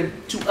you've given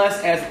to us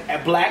as a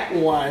black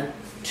 1,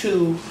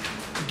 2,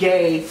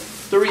 gay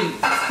 3, ...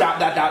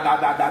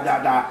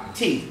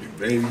 T.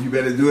 Baby, you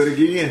better do it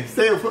again.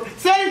 Say it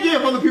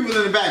again for the people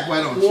in the back.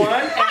 Why don't you? 1,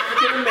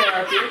 African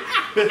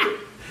American.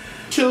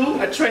 2,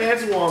 a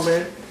trans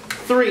woman.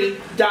 3, ...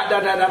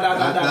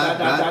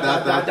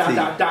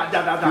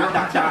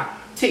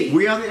 T.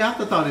 We are the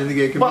afterthought in the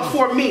gay community. But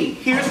for me,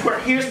 here's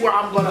where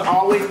I'm gonna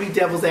always be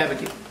devil's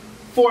advocate.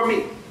 For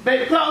me,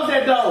 baby, close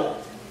that door.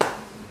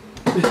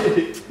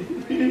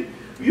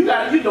 You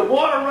the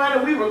water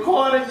running, we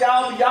recording,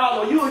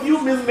 y'all,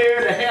 you Miss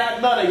Mary the hair,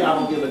 none of y'all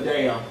don't give a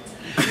damn.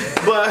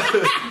 But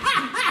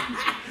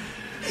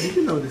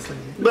you know this thing.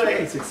 But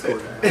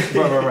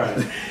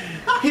right.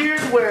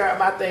 Here's where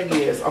my thing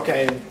is,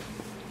 okay.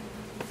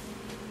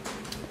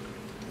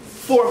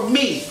 For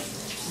me,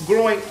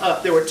 growing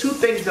up, there were 2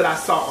 things that I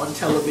saw on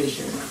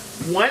television.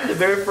 One, the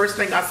very first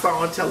thing I saw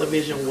on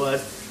television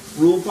was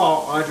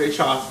RuPaul, Andre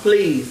Charles.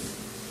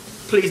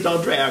 Please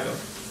don't drag him.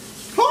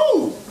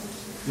 Who?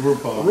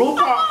 RuPaul.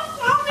 I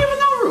don't even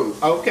know Ru.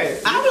 Okay.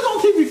 I was on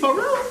TV for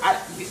real.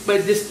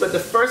 But the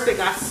first thing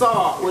I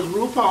saw was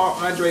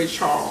RuPaul, Andre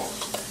Charles.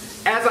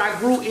 As I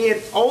grew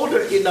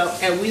older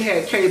enough, and we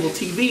had cable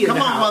TV in the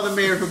house. Come on, Mother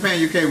Mary, for paying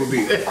your cable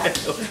bill.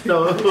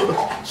 No,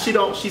 she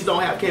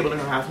don't have cable in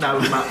her house. Now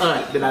it was my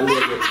aunt that I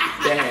lived with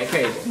that had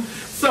cable.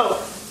 So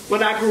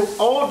when I grew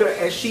older,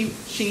 and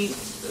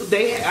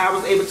I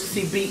was able to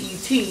see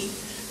BET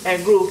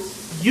and grew.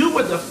 You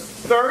were the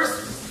first,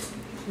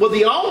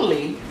 the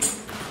only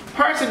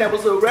person that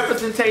was a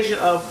representation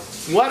of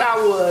what I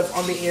was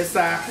on the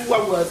inside, who I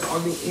was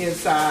on the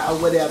inside, or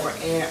whatever.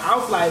 And I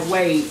was like,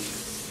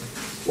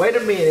 wait a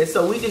minute,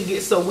 so we can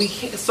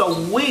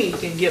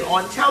get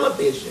on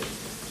television.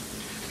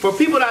 For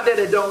people out there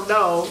that don't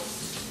know,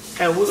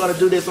 and we're gonna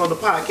do this on the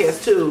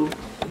podcast too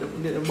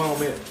in a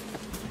moment.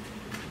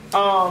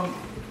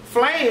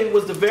 Flame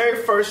was the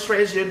very first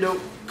transgender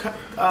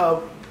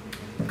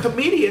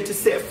comedian to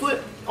set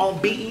foot on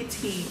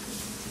BET's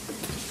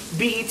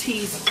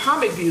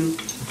Comic View,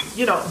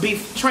 you know, be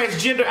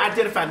transgender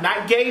identified,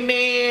 not gay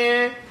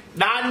man,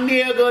 not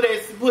nigga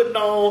that's putting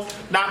on,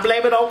 not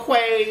blaming on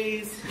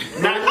Quays,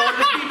 not none of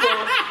the people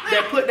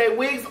that put their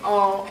wigs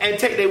on and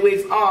take their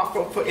wigs off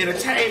for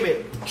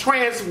entertainment.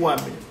 Trans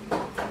woman,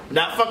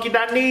 not Funky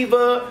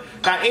Dineva,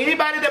 not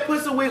anybody that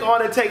puts a wig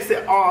on and takes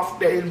it off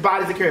that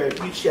embodies the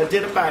character. She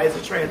identified as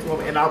a trans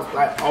woman, and I was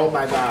like, oh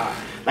my god,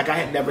 like I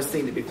had never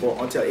seen it before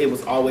until it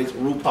was always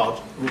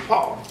RuPaul,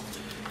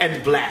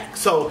 and black.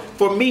 So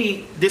for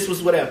me, this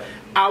was whatever.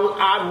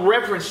 I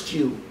reverenced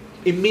you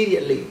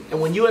immediately, and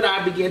when you and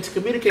I began to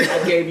communicate,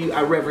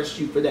 I reverenced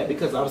you for that,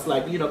 because I was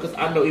like, you know, because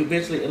I know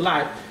eventually in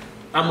life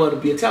I'm going to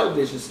be a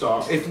television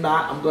star. If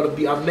not,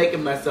 I'm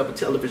making myself a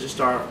television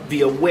star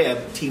via web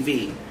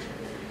TV.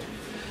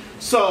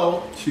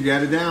 So she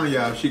got it down,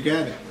 y'all. She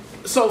got it.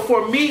 So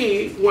for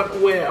me,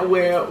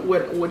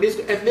 when this,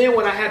 and then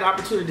when I had the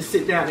opportunity to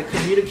sit down and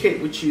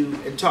communicate with you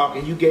and talk,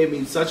 and you gave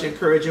me such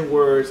encouraging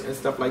words and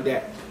stuff like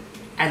that,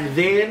 and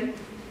then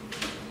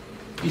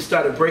you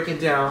started breaking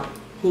down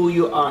who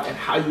you are and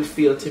how you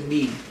feel to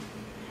me,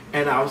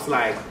 and I was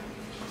like,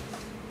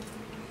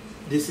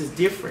 this is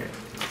different.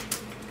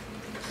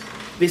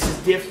 This is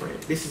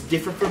different. This is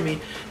different for me.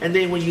 And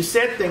then when you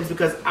said things,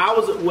 because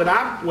when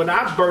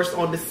I burst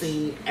on the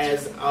scene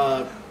as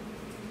a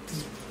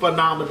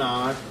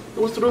phenomenon, it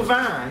was through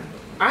Vine.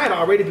 I had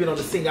already been on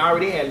the scene. I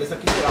already had, like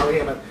you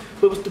said,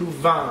 but it was through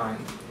Vine.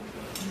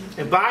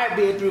 And by it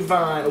being through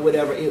Vine or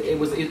whatever, it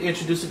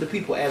introduced to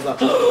people as a,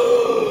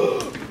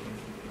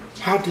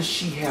 how does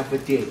she have a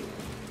date?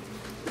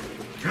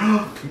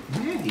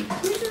 Maddie.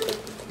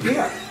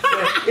 Yeah.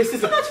 It's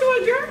just a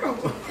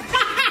girl.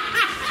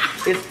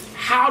 It's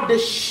how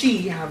does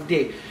she have a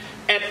date?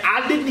 And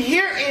I didn't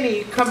hear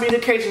any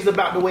communications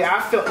about the way I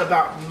felt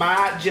about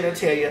my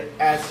genitalia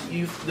as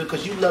you,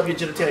 because you love your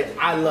genitalia.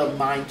 I love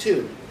mine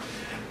too.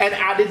 And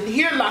I didn't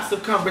hear lots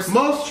of conversations.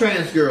 Most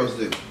trans girls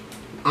do,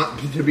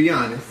 to be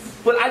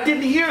honest. But I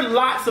didn't hear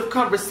lots of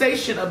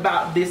conversation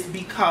about this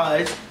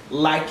because,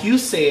 like you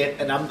said,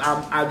 and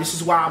this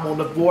is why I'm on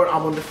the board.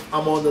 I'm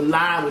on the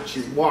line with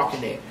you,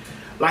 walking it.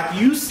 Like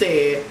you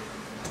said,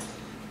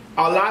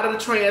 a lot of the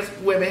trans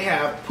women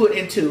have put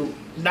into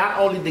not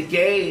only the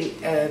gay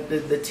and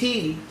the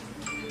T,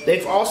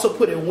 they've also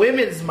put in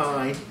women's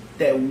mind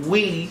that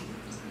we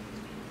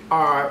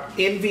are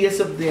envious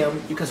of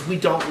them because we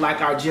don't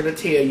like our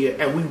genitalia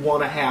and we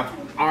want to have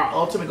our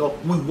ultimate goal.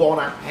 We want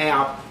to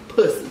have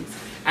pussies,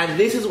 and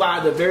this is why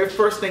the very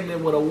first thing that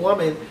when a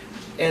woman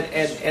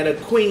and a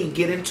queen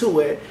get into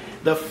it,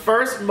 the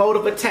first mode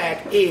of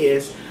attack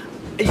is,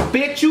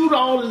 bitch,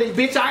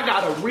 bitch, I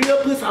got a real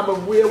pussy. I'm a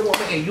real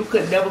woman, and you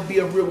could never be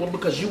a real woman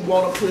because you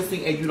want a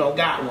pussy and you don't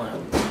got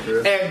one.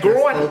 Sure. And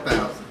growing,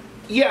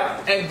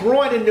 and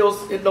growing in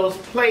those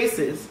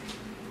places,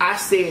 I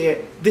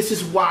said, this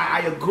is why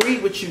I agree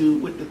with you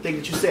with the thing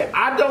that you said.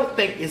 I don't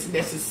think it's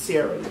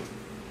necessary.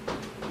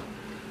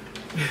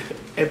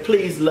 And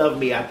please love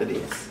me after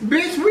this.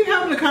 Bitch, we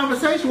having a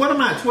conversation. What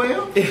am I,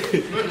 12?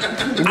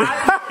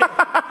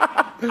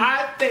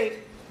 I think,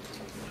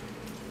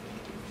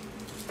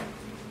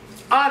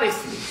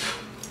 honestly,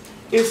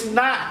 it's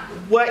not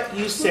what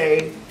you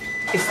say,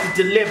 it's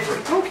the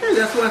delivery. Okay,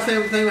 that's what I say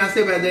everything I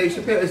say about Dave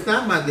Chappelle. It's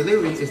not my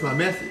delivery, it's my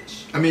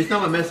message. I mean, it's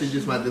not my message,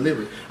 it's my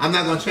delivery. I'm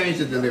not going to change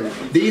the delivery.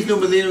 These new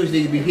millennials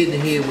need to be hit in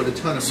the head with a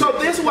ton of so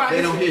this why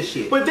they don't hear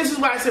shit. But this is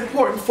why it's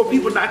important for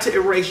people not to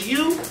erase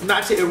you,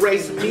 not to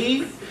erase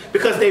me,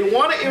 because they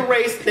wanted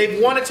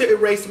to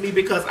erase me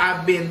because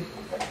I've been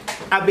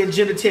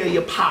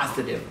genitalia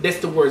positive. That's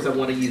the words I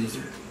want to use.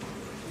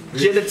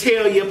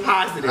 Genitalia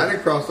positive. I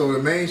didn't cross over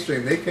the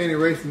mainstream. They can't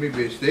erase me,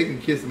 bitch. They can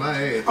kiss my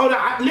ass. Oh, no,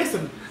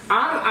 listen.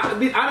 I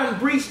done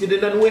breached it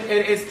and done went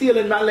and still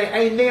in my lane.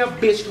 Ain't no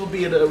bitch gonna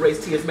be able to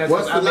erase T.S.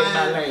 Madison. What's the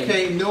line?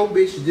 Can't no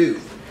bitch do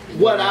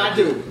what I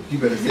do. You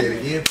better say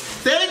it again.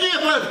 Say it again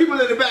for the people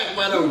in the back.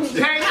 Why don't you?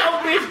 Can't no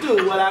bitch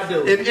do what I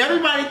do. If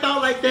everybody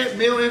thought like that,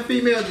 male and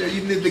female,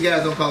 even if the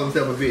guys don't call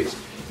themselves a bitch,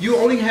 you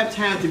only have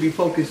time to be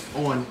focused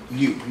on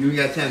you. You ain't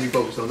got time to be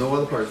focused on no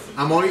other person.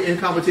 I'm only in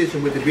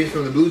competition with the bitch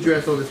from the blue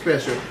dress on the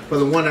special for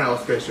the 1 hour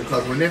special.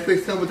 Because when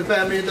Netflix comes with the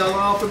 $5 million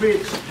offer,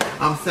 bitch,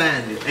 I'm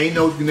signing it. Ain't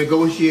no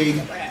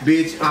negotiating,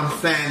 bitch. I'm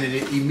signing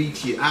it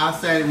immediately. I'll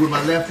sign it with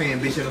my left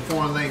hand, bitch, in a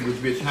foreign language,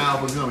 bitch. How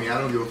I me? I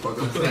don't give a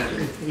fuck. I'm signing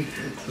it.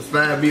 It's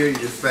 $5 million.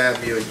 It's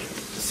 $5 million.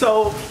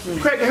 So,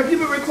 Craig, have you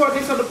been recording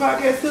this on the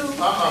podcast too?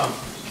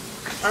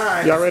 All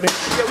right. Y'all ready?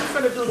 Yeah, we're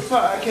gonna do the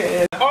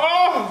podcast.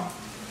 Oh!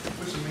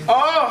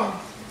 Oh!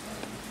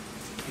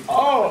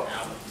 Oh!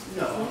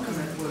 No, because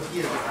it was,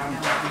 I'm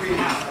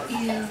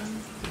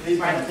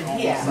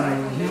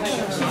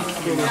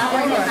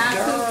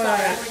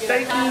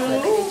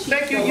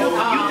Thank you, you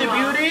the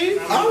beauty.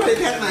 I already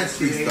got nice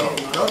feet though.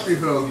 Those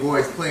people, those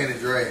boys playing the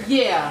drag.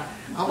 Yeah.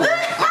 I'm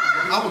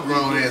a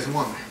grown ass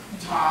woman.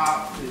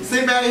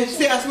 See, man,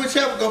 see, I switch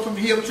up, go from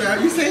heel to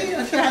child. You see?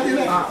 I try to do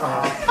that.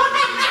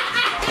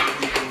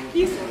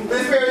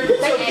 Miss Mary, get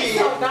your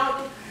kid.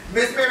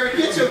 Miss Mary,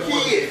 get your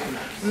kid.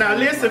 Now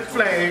listen,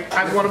 Flame,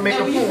 I want to make a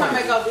point.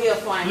 Here,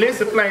 Flame.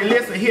 Listen, Flame,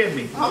 listen, hear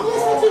me. I'm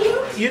listening to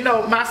you. You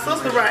know, my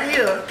sister right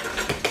here,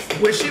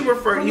 when she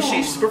referred to you,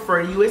 she's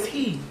referring to you as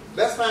he.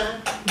 That's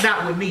fine.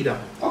 Not with me, though.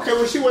 Okay,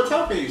 well, she wasn't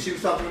talking to you. She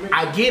was talking to me.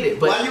 I get it,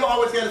 but... Why you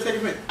always got to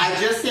take a minute? I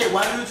just said,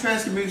 why do the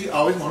trans community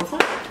always want to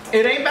fight?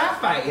 It ain't about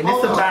fighting.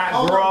 It's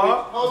about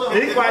broad.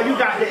 This is why you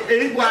got it.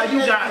 This is why you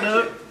got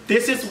the...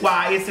 This is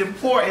why it's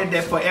important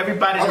that for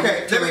everybody to...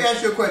 Okay, let me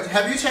ask you a question.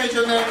 Have you changed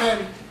your name,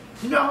 Maddie?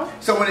 No.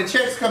 So when the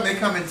checks come, they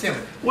come in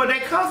timid. Well, they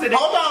come in...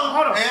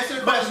 Hold on. Answer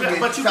the question.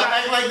 But you got...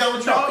 act like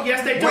Donald Trump. No,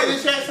 yes, they do. When the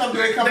checks come,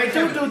 they come in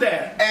timid. They do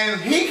that. And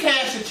he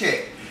cashed a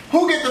check.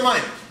 Who get the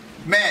money?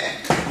 Maddie.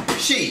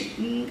 She.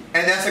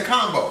 And that's a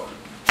combo.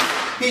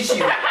 He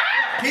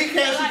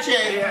cashed the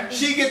check. Yeah.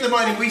 She get the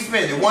money. We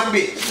spend it. One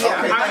bitch. Yeah,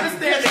 okay, I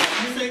understand that.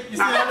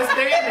 I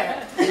understand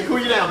that. Cool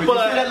you down, bitch. But,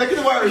 you see that? Look at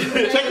the words.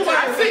 Check the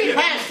words. I see it.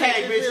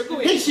 Hashtag,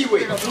 bitch. He, she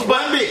with.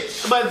 One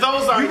bitch. But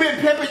those are... You've been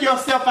pimping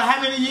yourself for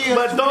how many years?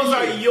 But those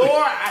are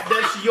your...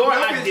 That's your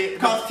idea.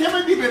 Because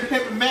Timothy been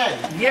pimping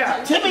Maddie.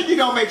 Yeah. Timothy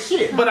don't make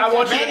shit. But I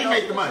want you Maddie to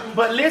make the money.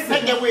 But listen.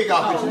 Take that wig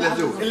off, bitch. Let's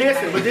do it.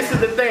 Listen, but this is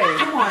the thing.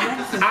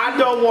 I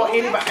don't want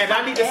anybody... And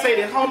I need to say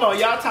this. Hold on.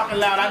 Y'all talking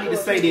loud. I need to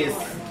say this.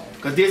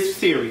 Because this is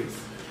serious.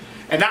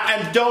 And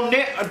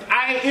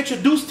I ain't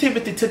introduced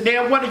Timothy to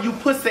now one of you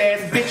pussy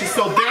ass bitches.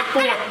 So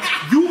therefore,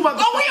 you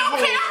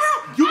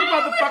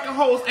motherfucking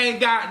hoes ain't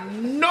got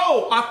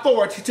no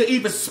authority to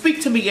even speak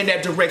to me in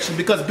that direction.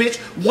 Because bitch,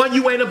 one,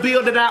 you ain't a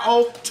bill that I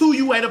owe. Two,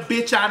 you ain't a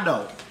bitch I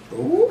know.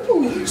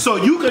 Ooh. So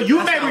you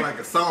may like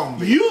a song,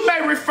 bitch. You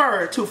may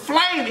refer to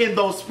Flame in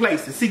those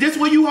places. See, this is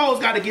where you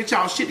hoes got to get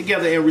y'all shit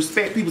together and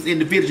respect people's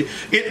individuality.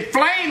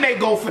 Flame may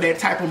go for that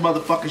type of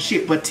motherfucking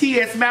shit, but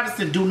T.S.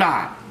 Madison do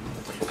not.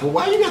 Well,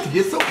 why you got to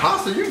get so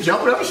hostile? You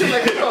jumping up and shit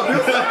like, bitch, you ain't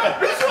gonna do shit.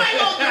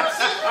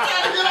 You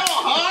trying to get all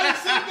hard and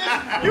shit,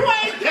 bitch. You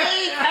ain't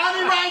Dade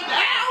County right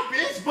now,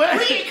 bitch. But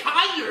we ain't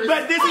Conyers.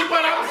 But this is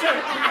what I'm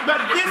saying.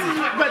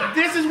 But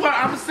this is what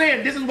I'm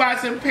saying. This is why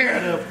it's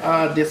imperative.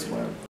 This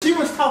one. She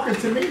was talking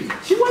to me.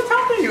 She wasn't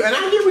talking to you. And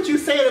I get what you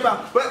said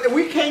about, but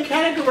we can't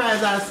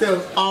categorize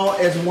ourselves all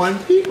as one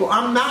people.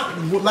 I'm not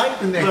like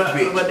the next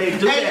bitch. But they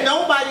do Ain't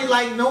nobody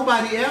like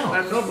nobody else.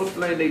 I know, but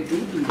Flame, they do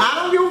that. I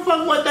don't give a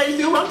fuck what they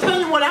do. I'm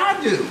telling you what I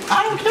do.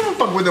 I don't give a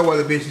fuck what no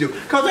other bitch do.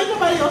 Because ain't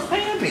nobody else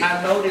paying me.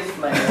 I know this,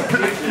 Flame.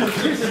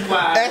 This is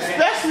why.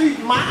 Especially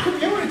my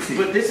community.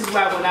 But this is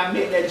why when I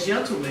met that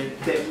gentleman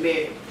that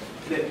met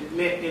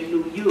and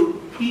knew you,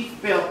 he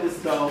felt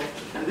as though,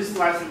 and this is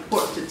why it's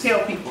important to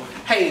tell people,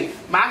 hey,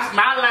 my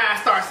line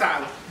starts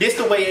out, this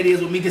the way it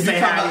is with me, this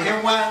ain't how it is.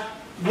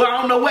 Well,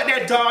 I don't know what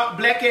that dark,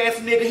 black ass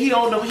nigga, he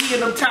don't know, he in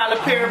them Tyler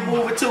Perry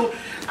movie too.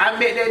 I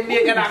met that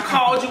nigga and I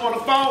called you on the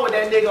phone with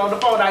that nigga on the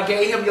phone. I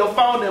gave him your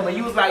phone number.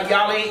 You was like,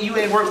 you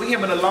ain't worked with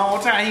him in a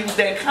long time. He was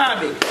that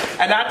comic.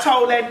 And I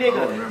told that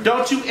nigga,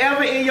 don't you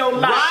ever in your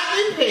life.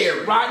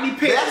 Rodney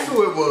Perry. That's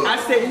who it was. I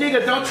said,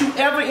 nigga, don't you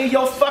ever in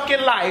your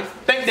fucking life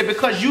think that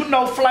because you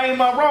know Flame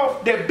Monroe,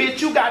 that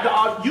bitch, you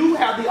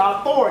have the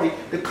authority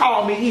to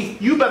call me he.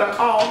 You better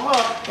call her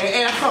and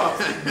ask her,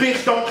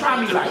 bitch, don't try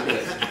me like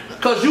that.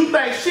 Cause you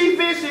think she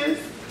vicious.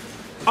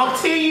 I'm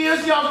 10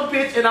 years younger,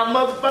 bitch, and I'm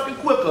motherfucking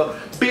quicker,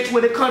 bitch,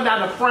 when it come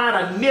down to frying a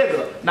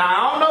nigga. Now,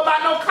 I don't know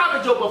about no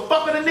comic joke, but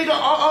fucking a nigga,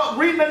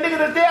 reading a nigga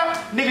to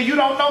death, nigga, you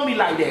don't know me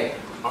like that.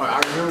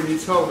 I remember you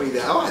told me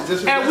that. Oh, I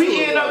just and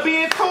we end up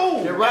being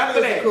cool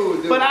after that.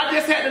 Cool, but I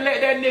just had to let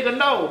that nigga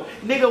know,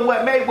 nigga,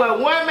 what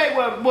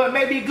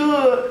may be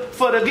good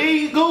for the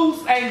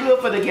goose ain't good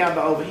for the gander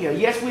over here.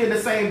 Yes, we in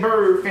the same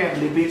bird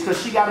family, bitch, because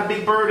she got a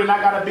big bird and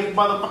I got a big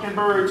motherfucking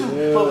bird too.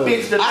 Yeah. But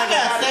bitch, I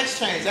got sex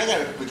change. I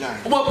got a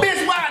vagina. Well,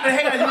 bitch, why the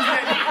hell you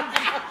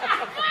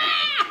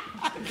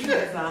say? You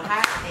just a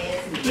hot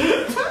ass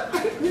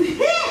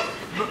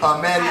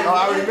Maddie,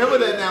 I remember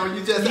that now when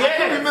you just, I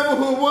can't remember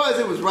who it was.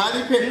 It was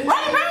Rodney Perry.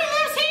 Rodney Perry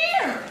lives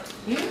here.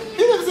 He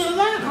lives in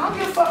Atlanta. I don't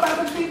give a fuck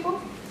about them people.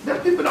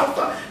 Them people don't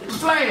fuck.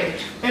 Flame.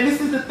 And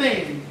this is the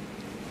thing.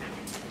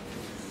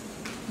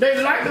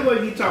 They like the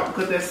way you talk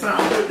because that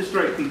sounds good to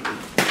straight people.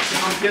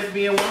 I'm just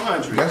being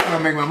 100. That's when I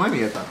make my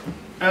money at that.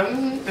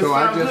 So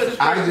I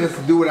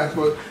just do what I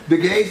supposed. The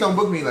gays don't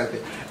book me like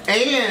that.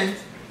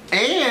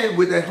 And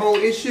with that whole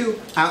issue,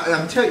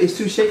 I'm telling you, it's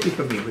too shaky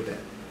for me with that.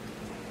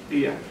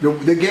 Yeah.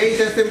 The gays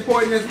that's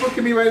important that's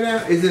booking me right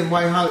now is in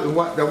White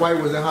Hollywood. The white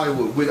was in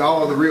Hollywood with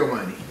all the real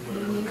money.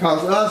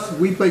 Cause us,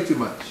 we play too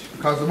much.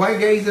 Cause the white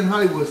gays in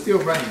Hollywood still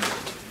running.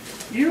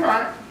 You're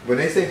right. When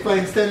they say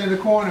Flame stand in the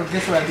corner,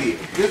 guess what I did?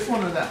 This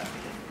one or that.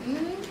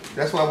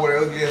 That's why I wore the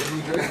ugly ass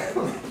blue dress.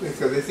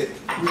 Because they said,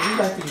 we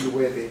like for you to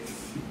wear this.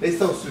 They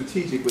so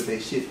strategic with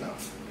their shit though.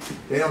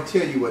 They don't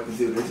tell you what to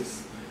do. They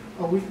just,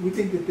 oh, we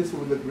think that this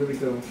will look really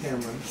good on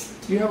camera.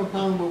 Do you have a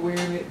problem with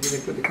wearing it? Then they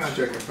put the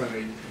contract in front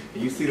of you.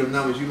 And you see them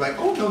numbers, you like,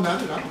 oh no,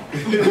 not at all.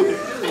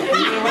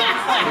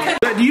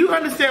 But do you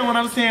understand what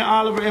I'm saying,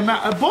 Oliver? And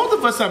both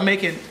of us are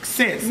making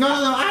sense. No,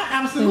 I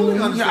absolutely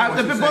understand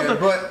what you're saying.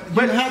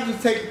 But you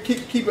have to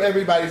keep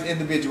everybody's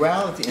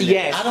individuality. And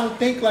yes. I don't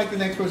think like the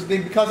next person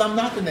thinks because I'm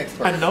not the next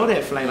person. I know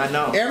that, Flame. I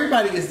know.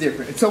 Everybody is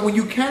different. So when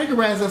you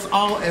categorize us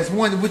all as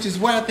one, which is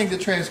what I think the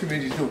trans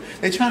community is doing,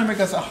 they're trying to make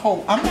us a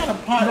whole. I'm not a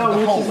part of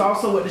the whole. Which is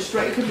also what the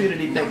straight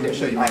community thinks. Let me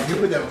show you. You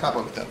put that on top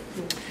of it though.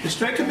 The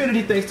straight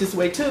community thinks this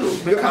way too.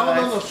 I don't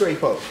know no straight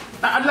folks.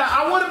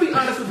 I want to be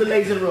honest with the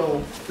ladies in the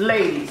room.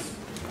 Ladies,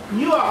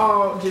 you are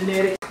all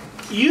genetic.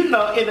 You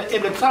know,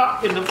 in the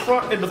top, in the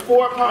front, in the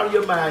forward part of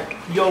your mind,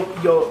 you're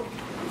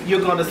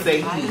gonna say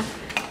he.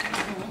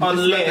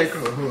 Unless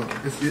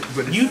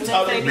you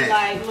tell me,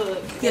 like,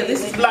 look, yeah,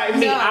 this is like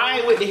me. I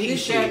ain't with the he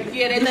shit.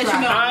 Yeah, they let you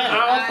know.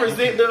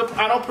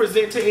 I don't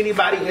present to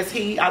anybody as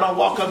he. I don't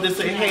walk up and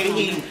say, hey,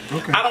 he.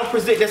 Okay. I don't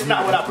present. That's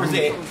not what I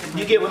present.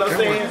 You get what I'm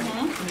saying?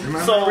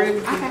 So I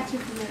got you.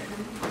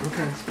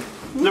 Okay.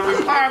 the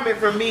requirement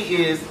for me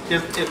is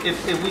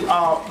if we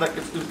all like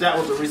if that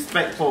was a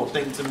respectful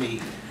thing to me.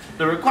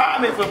 The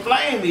requirement for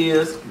Flame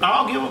is I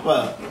don't give a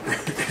fuck.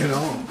 At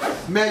all.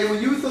 Maggie,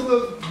 when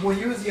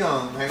you was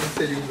young, I ain't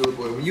said you was a little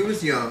boy. When you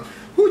was young,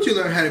 who'd you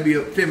learn how to be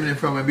a feminine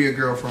from and be a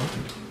girl from?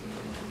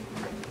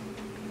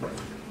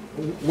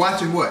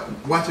 Watching what?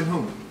 Watching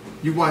whom?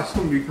 You watched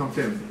whom become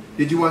feminine?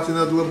 Did you watch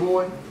another little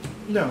boy?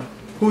 No.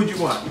 Who'd you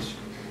watch?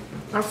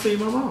 I've seen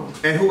my mom.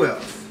 And who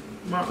else?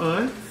 My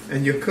aunt.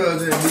 And your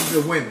cousin, and these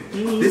are women.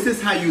 Mm-hmm. This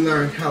is how you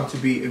learn how to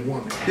be a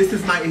woman. This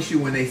is my issue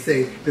when they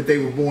say that they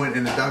were born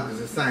and the doctors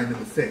assigned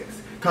them a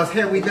sex. Because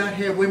had we not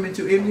had women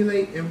to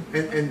emulate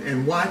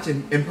and watch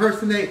and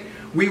impersonate,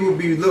 we would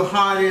be little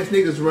hard-ass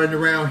niggas running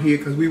around here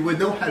because we would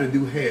know how to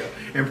do hair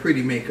and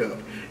pretty makeup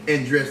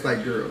and dress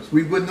like girls.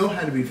 We wouldn't know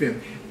how to be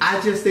feminine. I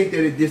just think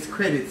that it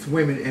discredits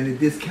women and it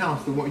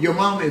discounts the woman. Your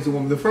mama is a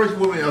woman. The first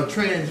woman, any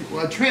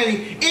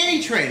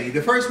tranny,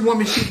 the first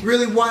woman she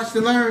really watched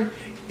and learned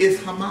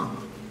is her mama.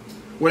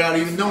 Without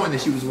even knowing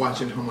that she was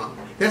watching her mom.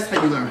 That's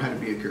how you learn how to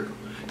be a girl.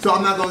 So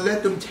I'm not going to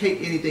let them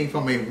take anything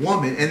from a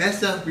woman. And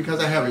that's not because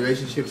I have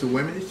relationships with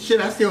women.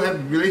 Shit, I still have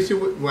a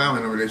relationship with, well, I don't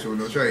have a relationship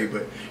with no trade,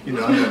 but, you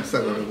know, I got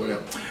suck on it,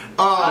 whatever.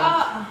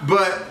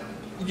 But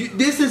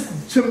this is,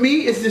 to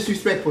me, it's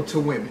disrespectful to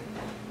women.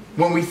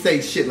 when we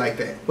say shit like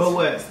that. But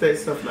what? Say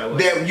stuff like what?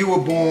 That you were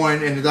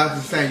born and the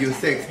doctor's saying you're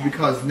sex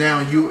because now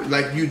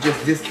you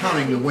just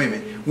discounting the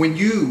women. When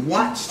you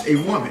watched a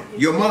woman,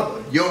 your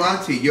mother, your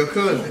auntie, your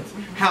cousins,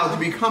 how to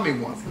become a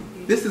woman.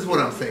 This is what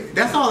I'm saying.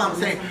 That's all I'm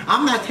saying.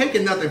 I'm not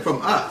taking nothing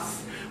from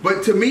us.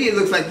 But to me, it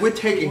looks like we're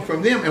taking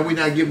from them and we're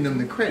not giving them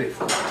the credit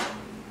for it.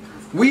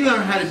 We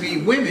learn how to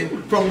be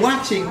women from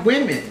watching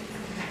women.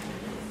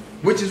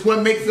 Which is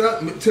what makes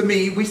up, to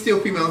me, we still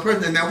female in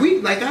person. Now, we,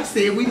 like I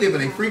said, we live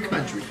in a free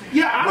country.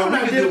 Yeah, I don't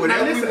can do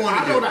whatever we want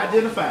to do. I don't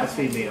identify as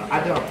female.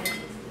 I don't.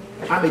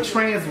 I'm a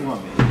trans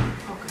woman.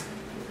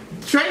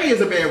 Tranny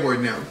is a bad word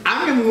now.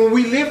 I remember when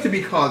we lived to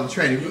be called a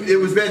tranny, it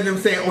was better than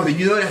them saying, oh,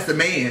 you know that's the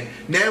man.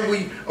 Now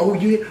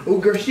oh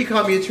girl, she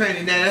called me a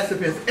tranny, now that's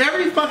offensive.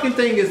 Every fucking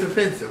thing is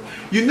offensive.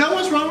 You know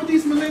what's wrong with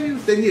these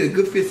millennials? They need a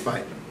good fist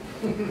fight.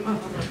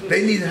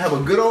 They need to have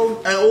a good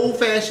old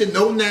fashioned,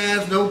 no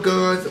knives, no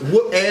guns,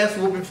 ass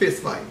whooping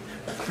fist fight.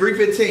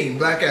 315,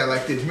 black eye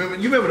like this. You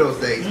remember those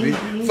days,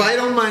 bitch? Fight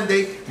on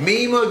Monday,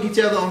 mean mug each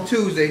other on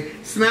Tuesday,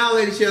 smile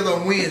at each other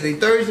on Wednesday,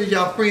 Thursday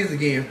y'all friends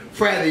again,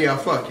 Friday y'all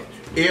fucking.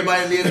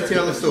 Everybody live to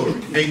tell a story.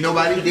 Ain't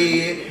nobody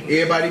dead,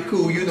 everybody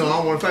cool, you know, I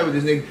don't want to fight with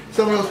this nigga.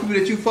 Some of those people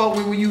that you fought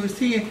with when you was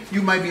 10,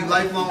 you might be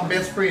lifelong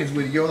best friends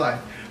with in your life.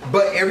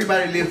 But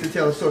everybody lives to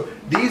tell a story.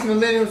 These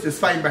millennials is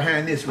fighting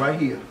behind this right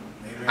here.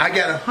 I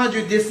got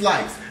 100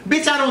 dislikes.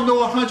 Bitch, I don't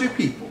know 100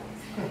 people.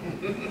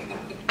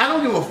 I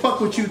don't give a fuck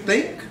what you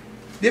think.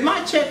 Did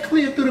my check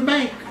clear through the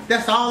bank?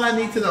 That's all I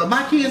need to know.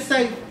 My kids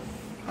say,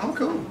 I'm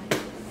cool.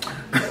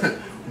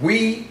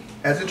 We,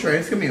 as a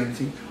trans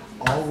community,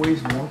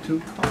 always want to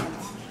fight.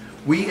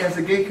 We, as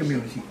a gay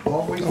community,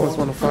 always want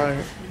to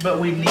fight. But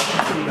we need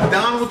to.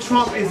 Donald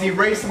Trump is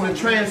erasing the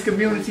trans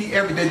community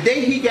the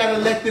day he got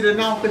elected in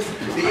office,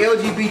 the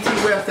LGBT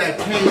website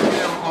came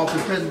down off the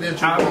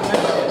presidential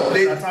wall.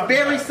 They're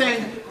very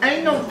saying,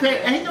 ain't no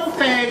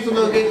fags or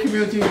no gay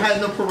community had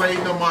no parade,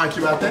 no march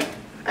about that.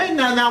 Ain't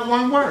not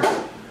one word.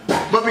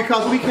 But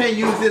because we can't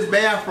use this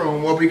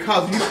bathroom, or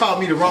because you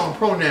called me the wrong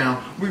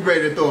pronoun, we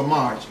ready to throw a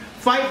march.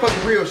 Fight for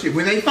the real shit.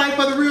 When they fight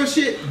for the real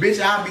shit, bitch,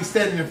 I'll be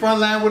standing in front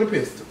line with a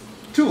pistol.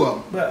 2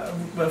 of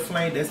them. But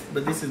Flame,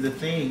 but this is the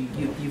thing.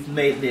 You've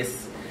made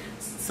this.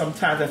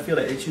 Sometimes I feel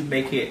like that you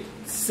make it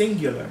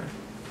singular.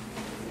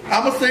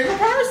 I'm a single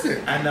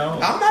person. I know.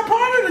 I'm not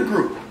part of the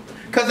group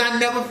because I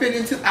never fit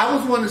into. I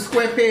was one of the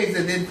square pegs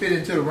that didn't fit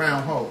into the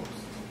round holes.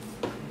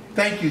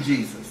 Thank you,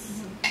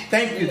 Jesus.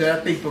 Thank you that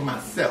I think for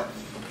myself.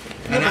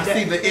 And I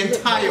see the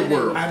entire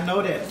world. I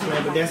know that,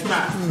 Flame, but that's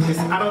not.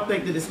 I don't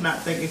think that it's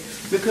not thinking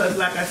because,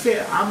 like I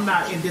said, I'm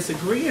not in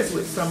disagreement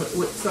with some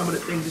of the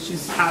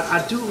things that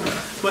I do,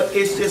 but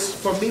it's just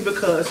for me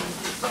because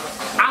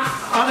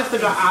honestly,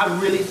 God, I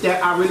really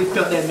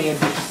felt that man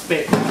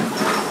disrespected.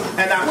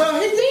 And well,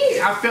 he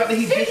did. I felt that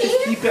he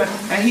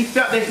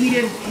felt that he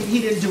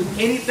didn't do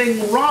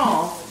anything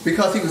wrong.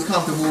 Because he was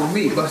comfortable with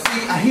me. But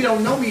see, he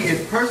don't know me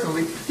as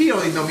personally. He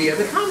only know me at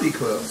the comedy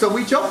club. So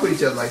we joke with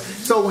each other like.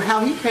 So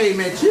how he came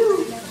at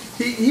you,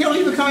 he don't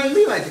even come at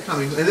me like the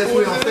comedy club. Unless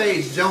we're on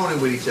stage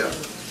joning with each other.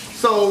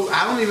 So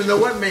I don't even know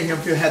what made him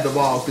feel had the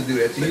balls to do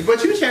that to you.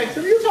 But you checked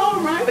him. You told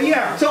him, right?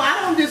 Yeah. So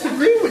I don't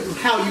disagree with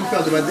how you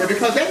felt about that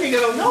because that nigga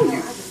don't know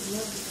you.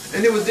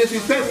 And it was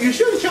disrespectful. You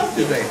should have choked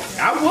his ass.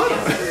 I would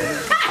have.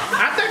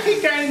 I think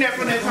he gained that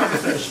from that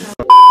conversation.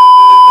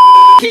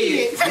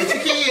 Kid. Get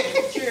your kid.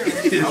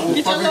 I will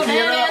Get your little fucking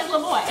kid up. badass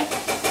little boy.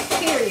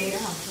 Period.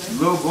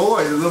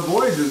 The little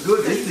boys is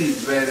good. They need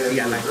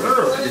badass like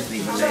girls. I just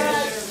need my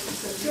dad.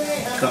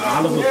 Cause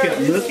Oliver kept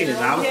looking and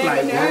I was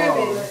like,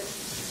 whoa.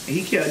 And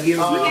he kept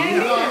giving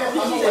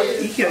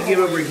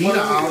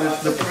Regina all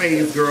the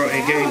praise, girl,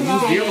 and gave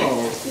you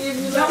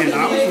 0. And I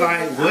was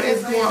like, what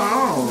is going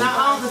on? Not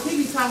all the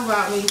people talking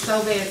about me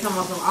so bad, talking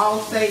about some all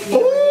state.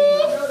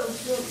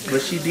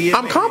 But she did.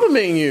 I'm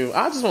complimenting you.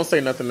 I just won't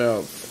say nothing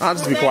else. I'll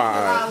just be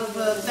quiet.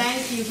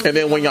 Thank you. And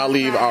then when y'all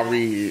leave, I'll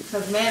read.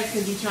 Because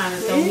Madison be trying to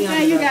throw me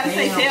on. You gotta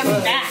say tell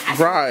me that.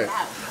 Right.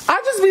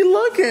 I just be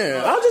looking.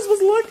 I just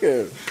was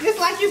looking. It's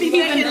like you be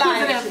thinking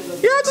like.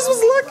 Yeah, I just was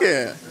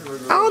looking.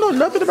 I don't know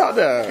nothing about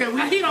that.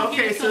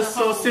 Okay,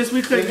 so since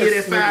we couldn't get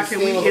at 5, can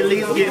we at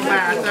least get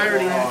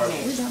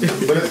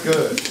 5:30? But it's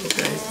good.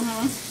 Okay.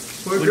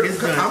 Well,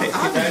 girl, I'll be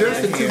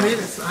dressed in 2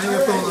 minutes. I ain't got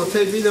to put on no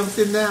tape either. I'm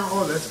sitting down.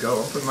 Oh, let's go.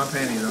 I'll put my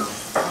panties on.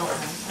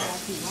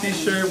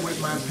 T-shirt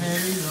with my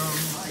panties on.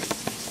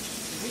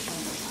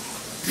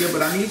 Yeah,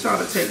 but I need y'all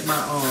to take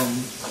my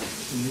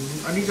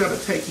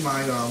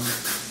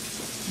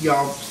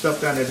y'all stuff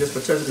down there just for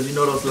touching because you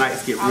know those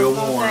lights get real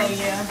warm.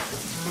 Yeah.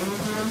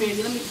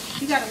 Baby,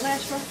 you got a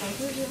lash brush?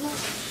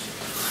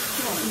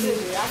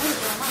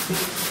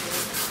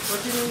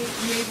 What you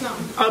need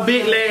something? A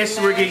big lash,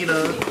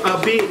 Regina. A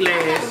big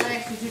lash.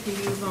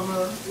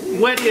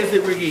 What is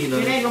it, Regina?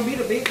 It ain't gonna be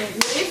the big thing.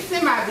 It's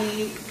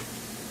semi-big.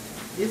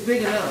 It's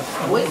big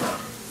enough. Wait.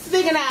 It's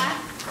big enough.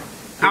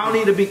 I don't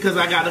need to be because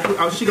I got to put.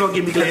 Oh, she gonna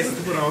give me glasses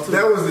to put on too.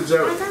 That was the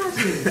joke. I got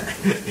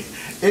you.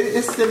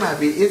 It still might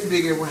be. It's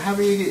bigger. How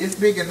many? It's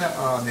big enough.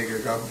 Oh,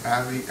 nigga, go.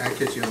 I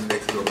catch you on the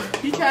next go round.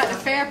 You tried the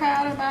fair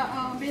powder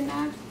about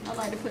midnight? I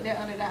like to put that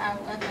under the eye.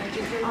 I think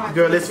it's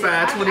Girl, it's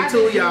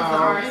 5:22,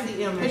 y'all.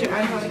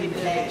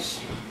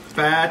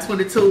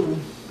 5:22.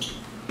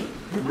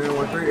 Man,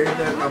 1-3 ain't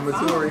that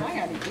Missouri? I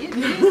gotta get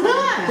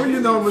Who you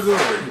know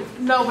Missouri?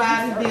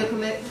 Nobody did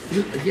collect.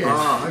 Yes.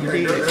 Oh,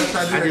 okay. That's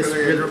how I just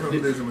girl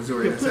from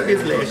Missouri. put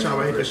this lash on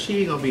right here because she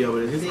ain't gonna be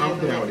over there. I'm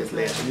down with this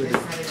lash.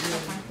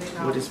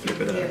 We'll just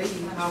flip it up.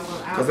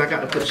 Because I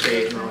got to put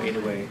shades on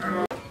anyway.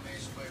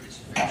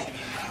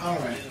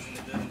 Alright.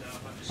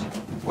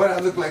 What I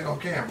look like on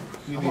camera?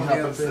 I'm on the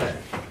other side.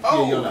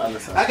 Yeah, you're on the other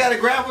side. I got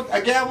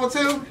a gavel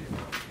too?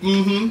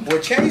 Mm-hmm. Well,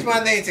 change my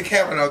name to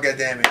Kavanaugh,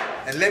 goddammit,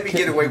 and let me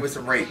get away with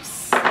some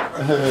rapes.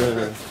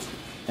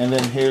 And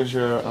then here's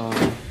your Let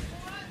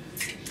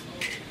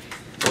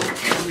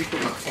me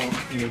put my phone.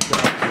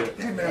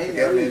 Damn it, I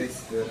forgot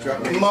Maddie's.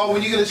 Drop Maddie's. Mo,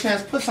 when you get a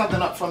chance, put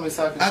something up for me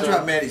so I can I show.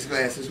 dropped Maddie's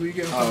glasses. Will you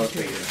get them? Oh,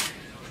 okay.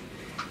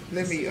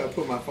 Let me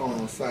put my phone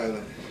on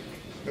silent.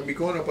 I'll be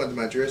going up under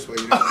my dress while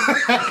you.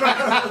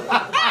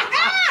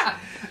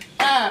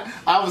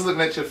 I was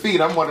looking at your feet.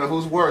 I'm wondering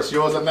who's worse,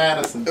 yours or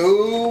Madison.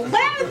 Ooh,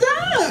 well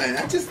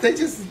done. They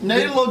just.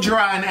 They're a little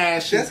dry and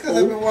ashy. That's because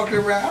I've been walking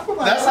around.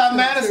 That's how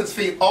Madison's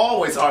feet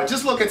always are.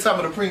 Just look at some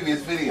of the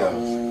previous videos.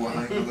 Oh,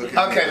 I ain't looking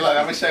at Okay, look,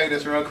 I'm gonna show you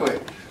this real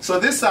quick. So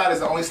this side is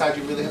the only side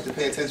you really have to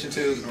pay attention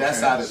to. That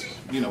side is,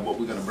 what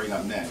we're gonna bring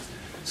up next.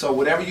 So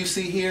whatever you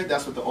see here,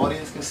 that's what the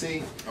audience can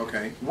see.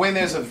 Okay. When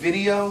there's a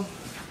video,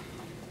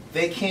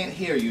 they can't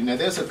hear you. Now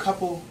there's a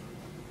couple.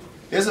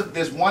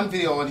 There's one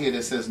video on here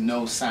that says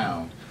no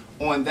sound.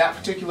 On that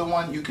particular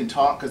one, you can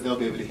talk because they'll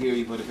be able to hear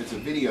you. But if it's a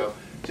video,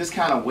 just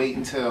kind of wait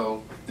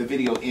until the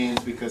video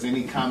ends because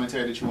any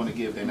commentary that you want to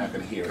give, they're not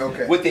going to hear it.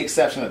 Okay. With the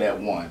exception of that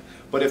one.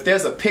 But if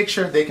there's a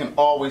picture, they can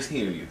always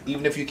hear you,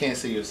 even if you can't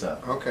see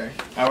yourself. Okay.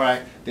 All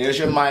right. There's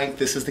your mic.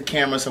 This is the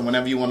camera. So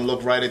whenever you want to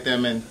look right at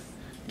them and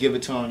give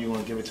it to them, you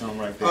want to give it to them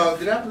right there.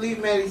 Did I leave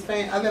Maddie's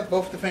fan? I left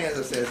both the fans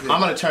upstairs. I'm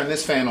going to turn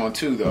this fan on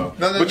too, though.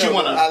 No. But you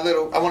want to?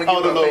 I want to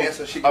give her a fan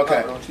so she can okay.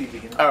 pop it on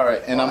TV. All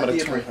right, and I'm going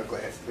to turn turn. her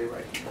glasses. They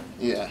right here.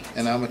 Yeah,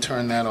 and I'm going to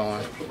turn that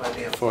on Put my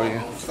damn for phone you.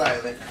 on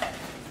silent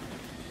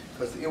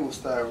because it will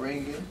start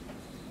ringing.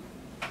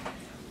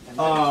 And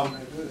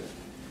good.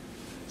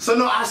 So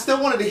no, I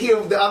still wanted to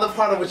hear the other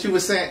part of what you were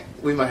saying.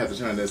 We might have to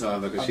turn this on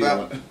because she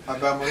don't.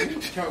 About money.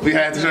 We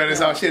have to turn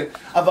this on. Shit.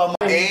 About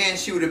money. And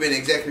she would have been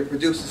executive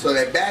producer, so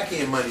that back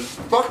end money,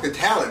 fuck the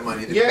talent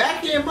money. The Yeah.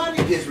 back end money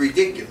is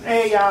ridiculous.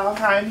 Hey y'all,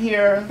 I'm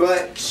here.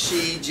 But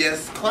she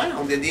just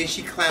clowned, and then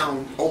she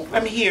clowned Oprah.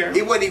 I'm here.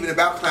 It wasn't even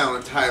about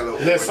clowning Tyler.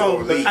 Listen,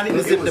 or Lee. I need to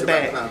It zip was the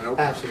about bag. clowning Oprah.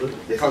 Absolutely.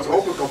 Because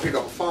Oprah gonna pick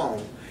up a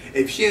phone.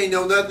 If she ain't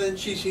know nothing,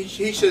 she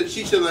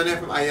should learn that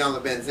from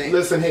Ayanna Van Zandt.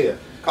 Listen here.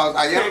 Because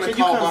Can Ayanna you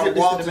called come Barbara zip this in the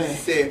Walters bag? and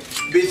said,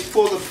 "Bitch,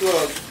 pull the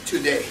plug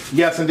today."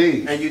 Yes,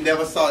 indeed. And you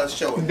never saw the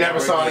show. Never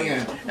saw it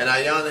again. And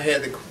Ayanna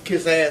had to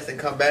kiss her ass and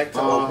come back to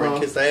Oprah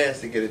and kiss her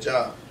ass to get a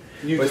job.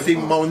 But see,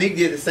 Monique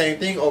did the same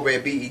thing over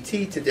at BET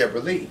to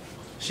Deborah Lee.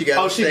 She got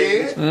Oh, on she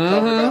stage, did?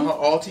 talking about her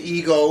alter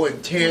ego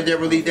and tearing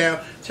Deborah Lee down.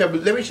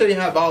 Let me show you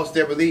how boss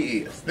Deborah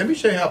Lee is. Let me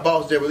show you how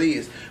boss Deborah Lee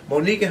is.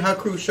 Monique and her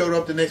crew showed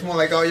up the next morning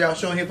like all y'all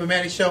showing here for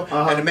Maddie's show.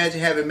 And imagine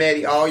having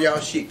Maddie, all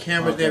y'all shit,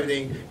 cameras and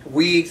everything,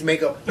 wigs,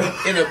 makeup,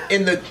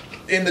 in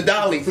the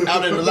dollies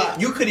out in the lot.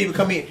 You couldn't even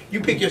come in.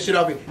 You pick your shit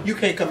up. You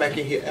can't come back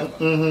in here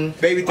ever.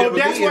 Baby Deborah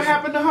that's Lee what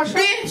happened to her show?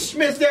 Bitch,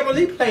 Miss Deborah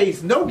Lee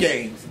plays no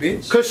games,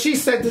 bitch. Because she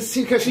said this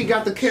because she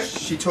got the kiss.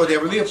 She tore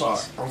Deborah Lee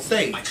apart on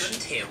stage. I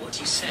couldn't hear what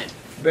you said.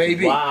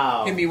 Baby,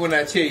 Wow. hit me when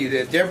I tell you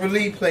that Deborah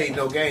Lee played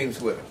no games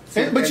with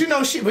her. But you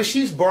know,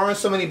 she's burned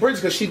so many bridges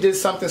because she did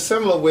something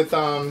similar with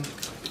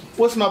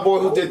what's my boy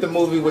who did the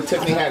movie with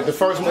Tiffany Haddish? The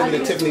first movie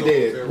that Tiffany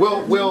did.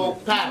 Will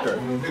Packer.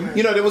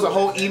 You know, there was a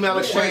whole email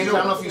exchange. I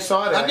don't know if you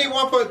saw that. I need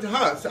one for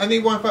us. I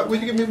need one for. Would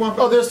you give me one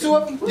for? Oh, there's two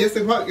of them? Yes,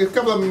 a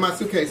couple of them in my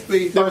suitcase,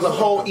 please. There was a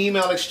whole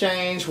email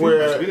exchange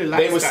where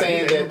they were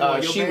saying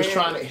that she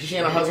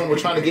and her husband were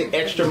trying to get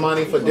extra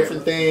money for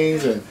different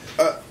things, and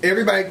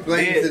everybody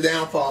blames the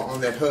downfall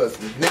on that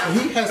husband. Now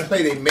he has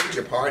played a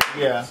major part.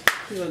 yeah,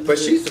 But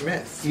she's a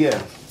mess.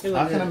 yeah,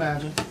 I can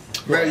imagine.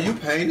 Mary, you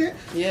painted?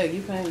 Yeah,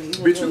 you painted.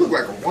 Bitch, you look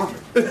like a woman.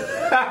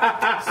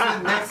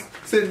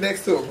 sitting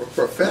next to a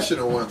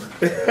professional woman.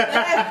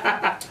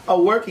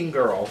 A working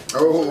girl.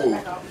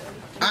 Oh,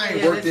 I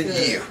ain't worked in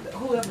years.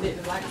 Whoever did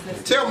the lights.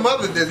 Tell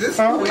mother that this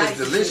food is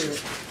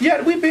delicious.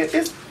 Yeah,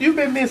 you've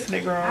been missing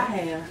it, girl. I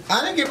have.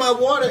 I didn't get my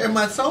water and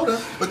my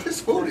soda, but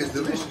this food is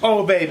delicious.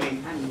 Oh,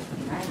 baby.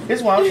 This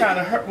is why I'm trying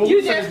to hurt. Well,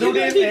 we finna do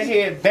this and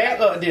head back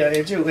up there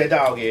and chew that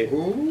dog head.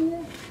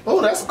 Ooh.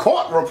 Oh, that's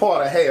court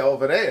reporter hair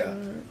over there.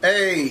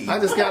 Hey, I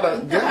just got a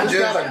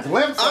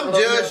glimpse. I'm of it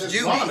over Judge this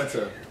Judy.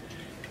 monitor.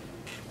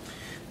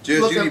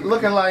 Judge Judy.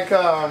 Looking like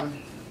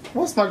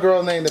what's my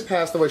girl name that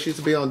passed away? She used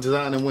to be on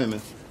Designing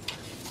Women.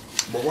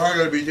 But why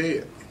gotta be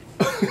dead?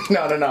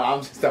 No.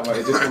 I'm just talking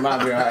about it. Just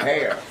reminds me of her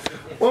hair.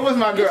 What was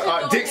my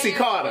girl? Dixie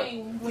Carter.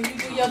 when you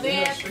do your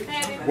dance,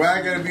 Patty. Why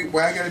I gotta be?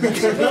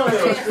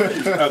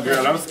 Oh,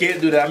 girl, I'm scared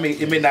to do that. I mean,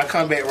 it may not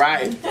come back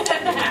right.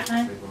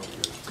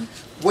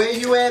 Where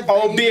you at?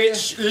 Oh,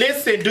 bitch,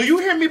 listen. Do you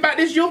hear me about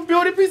this Youth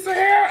Beauty piece of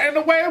hair and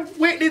the way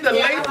Whitney the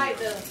Yeah, lady? I like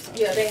the.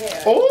 Yeah, they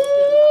have.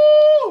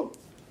 Oh.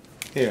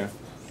 Here.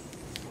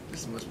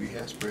 This must be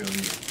hairspray on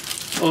you.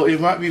 Oh,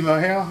 it might be my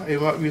hair. It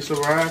might be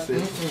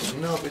psoriasis.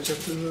 No, bitch, I'm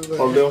too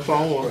Or little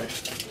phone.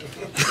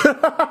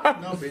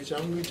 No, bitch,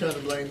 I'm you trying to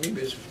blame me,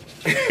 bitch.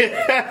 You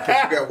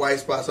got white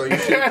spots on you.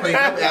 Should have cleaned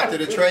up after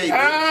the trade.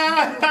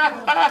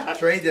 Bitch.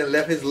 Trade just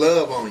left his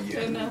love on you.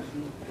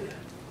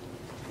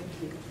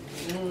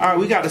 All right,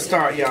 we got to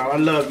start, y'all. I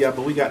love y'all,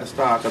 but we got to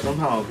start because I'm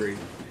hungry.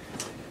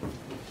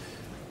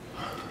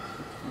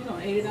 You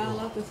don't eat it all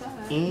off the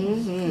side.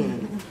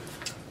 Mm-hmm.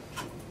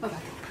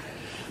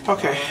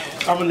 Okay,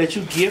 I'm gonna let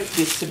you gift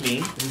this to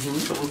me.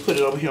 So we'll put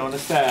it over here on the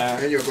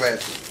side. And your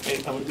glasses.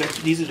 And I'm gonna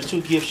these are the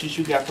 2 gifts that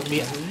you got from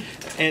me.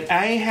 And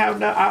I ain't have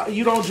no.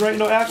 You don't drink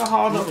no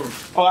alcohol, no.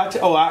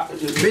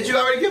 Bitch, you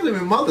already given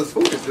me mother's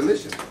food. It's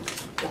delicious.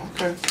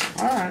 Okay,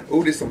 all right.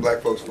 Oh, this some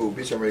black folks food.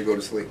 Bitch, I'm ready to go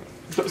to sleep.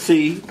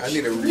 See, I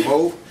need a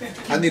remote.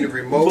 I need a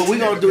remote. but we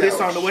gonna do this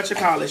couch. on the what you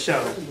call it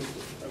show.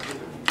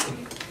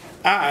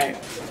 All right.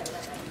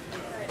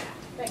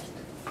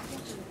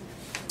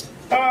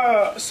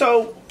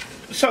 So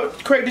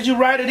Craig, did you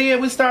write it in?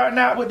 We starting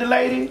out with the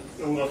lady.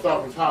 I'm gonna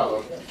start with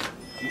Tyler.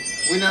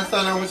 We not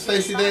starting out with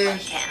Stacey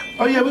Dash?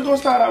 Oh yeah, we gonna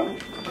start out.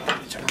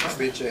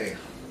 Bitch ass.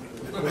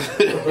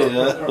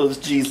 Oh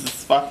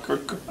Jesus fucker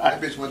That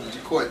Christ. bitch went to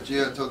court,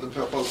 jail, and told them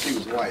folks she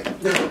was white.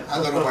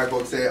 I know the white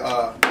folks said,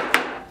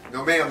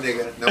 no ma'am,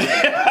 nigga. No ma'am.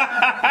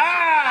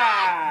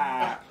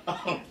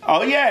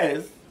 Oh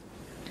yes.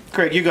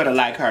 Craig, you're gonna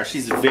like her.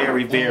 She's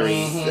very,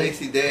 very.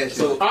 Stacey Dash.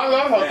 So I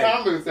love her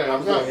comedy thing.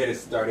 I'm going ahead and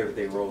start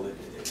everything rolling.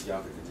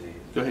 Y'all can continue.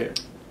 Go ahead.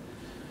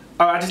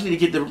 Oh, I just need to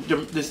get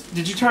this.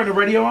 Did you turn the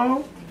radio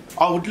on?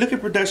 Oh, look at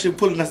production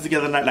pulling us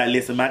together. Like,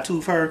 listen, my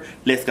tooth hurt.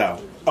 Let's go.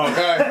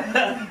 Okay.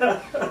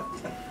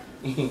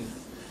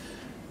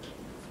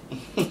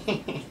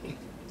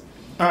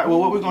 All right. Well,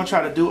 what we're gonna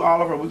try to do,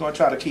 Oliver, we're gonna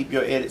try to keep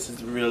your edits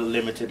as real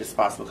limited as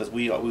possible because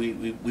we're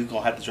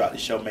gonna have to drop the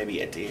show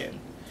maybe at 10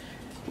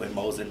 when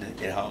Mo's at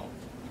home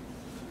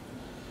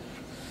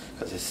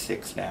because it's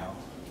 6 now.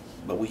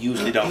 But we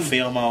usually don't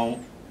film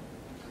on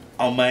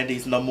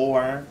Mondays no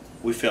more.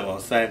 We film on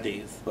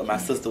Sundays. But my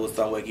sister was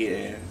somewhere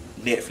getting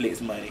Netflix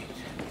money.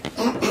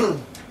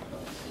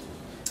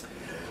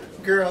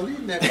 Girl, leave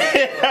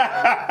Netflix.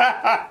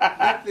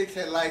 Netflix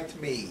had liked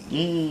me.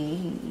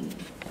 Mm-hmm.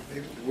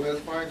 Wells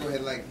Fargo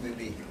had liked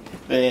me.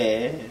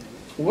 Yeah.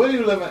 Where do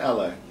you live in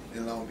LA?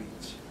 In Long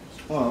Beach.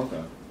 Oh,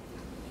 okay.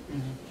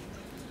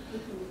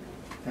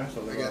 That's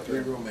I got 3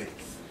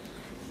 roommates.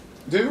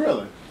 Do you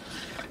really?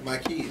 My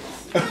kids.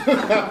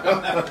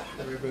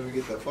 Everybody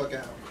get the fuck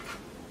out.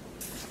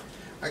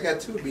 I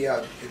got 2 to be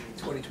out in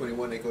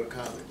 2021. They go to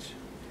college.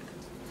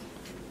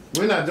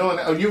 We're not doing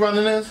that. Oh, you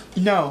running this?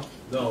 No.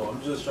 No,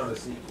 I'm just trying to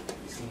see.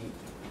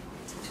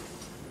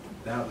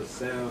 Now the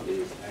sound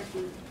is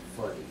actually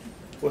funny.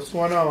 What's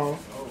going on?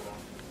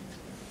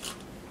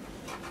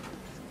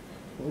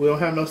 We don't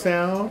have no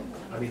sound.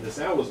 I mean, the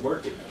sound was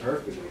working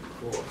perfectly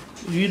before.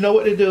 You know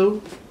what to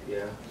do.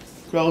 Yeah.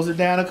 Close it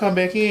down and come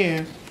back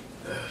in.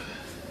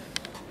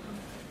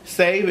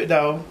 Save it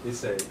though. It's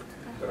saved,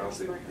 but I'll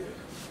save it.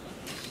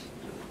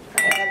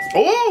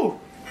 Oh!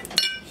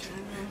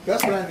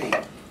 That's what I need.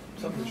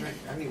 Something to drink.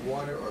 I need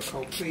water or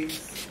Coke,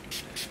 please.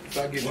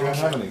 So I get We don't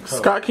have any Coke.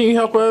 Scott, can you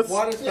help us?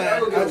 Water's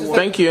fine.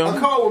 Thank you. A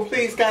Coke, one,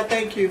 please, Scott.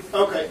 Thank you.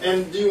 Okay,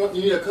 and do you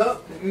need a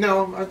cup?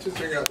 No, I just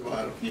drink out the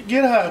bottle.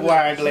 Get her a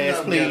wine glass,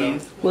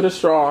 please. With a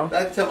straw.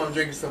 I tell them I'm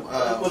drinking some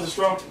With a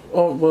straw?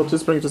 Oh, well,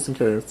 just bring it just in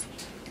case.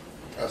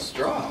 a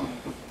straw.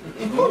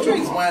 Who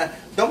drinks wine?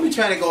 Don't be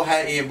trying to go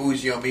high end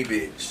bougie on me,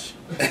 bitch.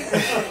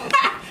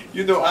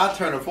 You know I'll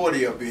turn a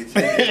 40 up, bitch.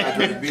 I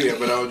drink beer,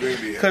 but I don't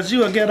drink beer. Cause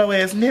you a ghetto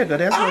ass nigga.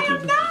 That's I what you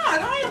am do. not.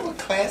 I am a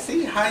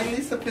classy,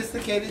 highly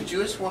sophisticated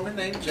Jewish woman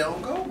named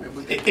Joan Goldman.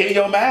 With In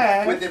your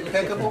mind. with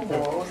impeccable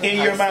morals. and In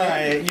your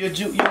high mind.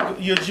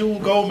 You're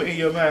June Goldman in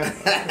your mind.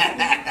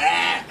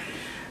 standards.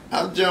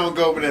 I'm Joan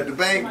Goldman at the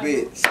bank,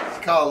 bitch.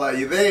 Call are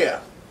you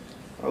there?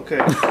 Okay.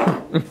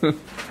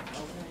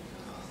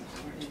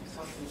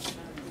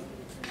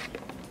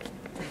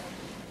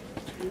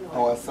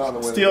 Oh, I saw the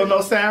one. Still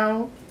no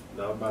sound?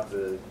 No, I'm about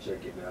to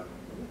check it now.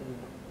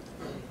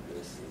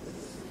 Let's see.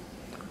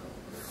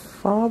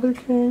 Father,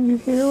 can you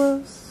hear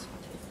us?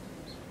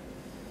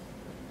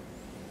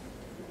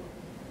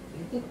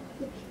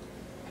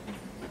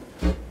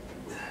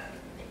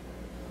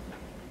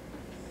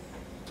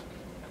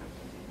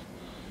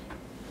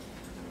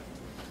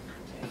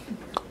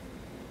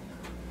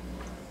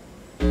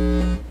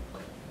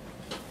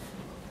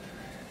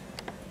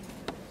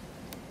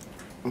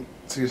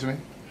 Excuse me?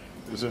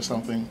 Is there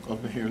something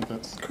over here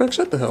that's... Craig,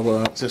 shut the hell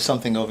up. Is there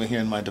something over here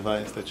in my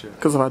device that you're...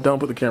 Because if I don't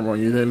put the camera on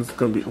you, then it's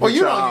going to be... Well,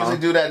 you don't usually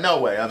do that no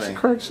way, I mean.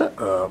 Craig, shut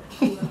up.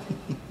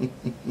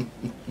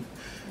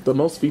 The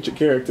most featured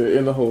character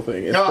in the whole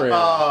thing is Craig.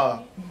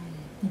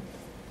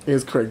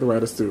 Is Craig the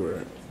writer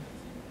steward?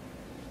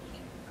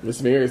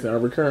 Miss Mary's now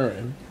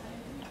recurring.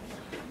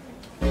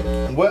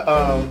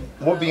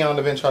 What Beyond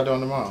the Bench y'all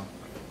doing tomorrow?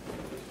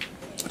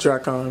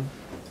 Jack-on.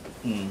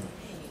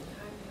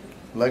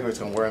 Legger's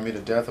gonna worry me to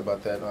death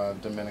about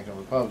that Dominican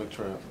Republic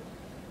trip.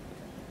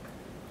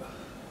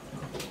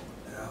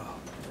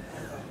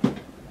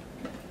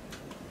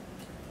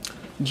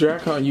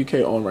 Jack-on UK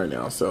on right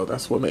now, so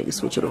that's what made me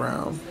switch it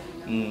around.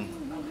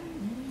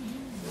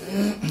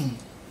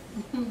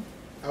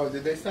 Oh,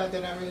 did they start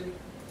that already?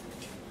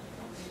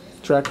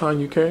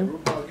 Jack-on UK?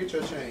 RuPaul, get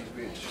your change,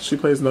 bitch. She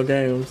plays no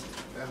games.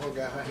 That hoe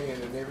got her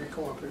hand in every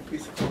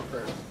piece of corn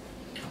kernel.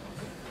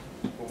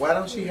 Well, why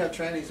don't she have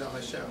trannies on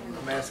her show?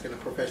 I'm asking a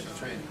professional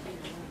trainer.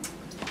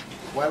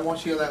 Why won't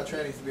she allow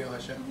trannies to be on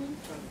her show?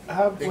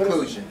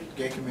 Inclusion,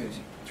 gay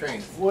community,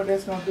 training. What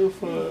that's gonna do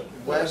for?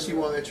 Why does she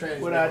want their trannies?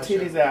 With our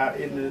titties out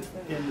in the.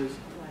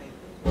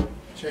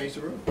 Change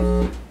the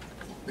rules.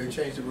 They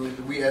change the rules.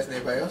 We asking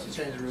everybody else to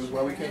change the rules.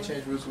 Why we can't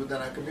change the rules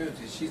within our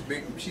community? She's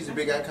big. She's a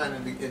big icon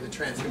in the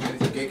trans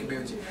community, gay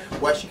community.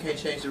 Why she can't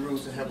change the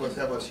rules and have us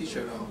have our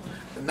t-shirt on?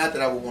 Not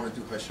that I would want to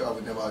do her show. I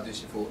would never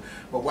audition for it.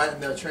 But why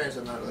no trans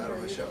are not allowed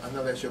on her show? I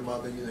know that's your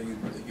mother. You know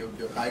your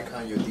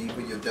icon, your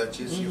diva, your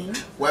duchess.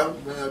 Well,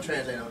 no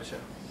trans ain't on the show.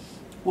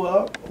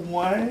 Well,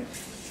 one,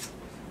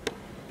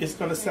 it's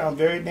gonna sound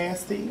very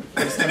nasty.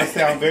 It's gonna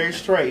sound very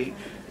straight.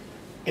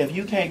 If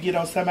you can't get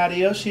on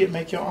somebody else shit,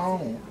 make your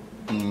own.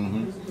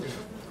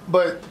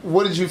 But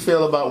what did you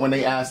feel about when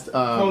they asked?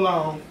 Hold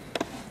on.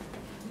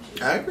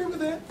 I agree with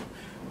that.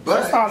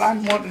 But that's all I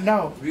want to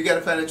know. You got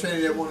to find a trainer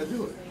that want to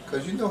do it,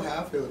 because you know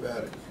how I feel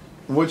about it.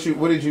 What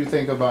did you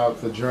think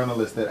about the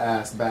journalist that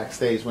asked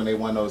backstage when they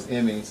won those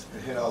Emmys?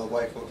 And hit all the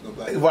white folks, no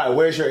black folks. Right,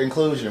 where's your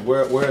inclusion?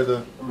 Where are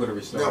the?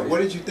 Now,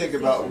 what did you think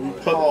about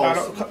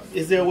RuPaul's?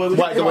 Is there a way we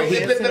Right, the way he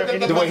his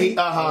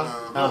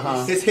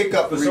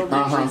hiccup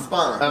response. The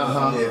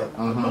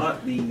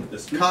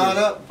speakers Caught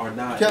up are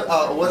not.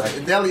 What's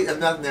Nelly?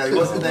 Not Nelly.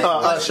 What's his name?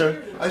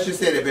 Usher. Usher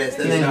said it best.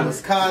 That name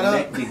was caught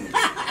up.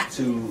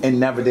 And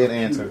never did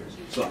answer.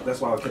 So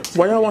that's why I kept.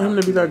 Why y'all want him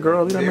to be that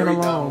girl? Leave that man Very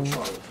alone.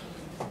 Donald Trump.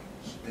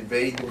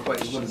 Evading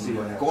questions.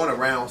 Going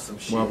around some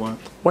shit.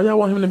 Why y'all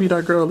want him to be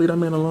that girl? Leave that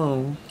man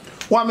alone.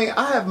 Well, I mean,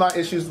 I have my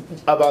issues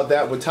about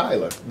that with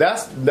Tyler.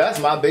 That's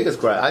my biggest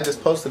gripe. I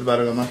just posted about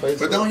it on my Facebook.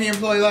 But don't he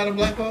employ a lot of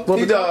black folks? Well,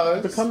 He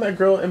does. Become that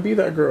girl and be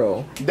that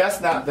girl. That's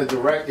not the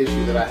direct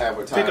issue that I have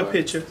with Tyler. Take a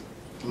picture.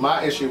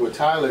 My issue with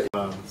Tyler,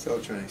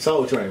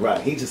 Soul Train, right?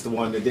 He's just the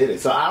one that did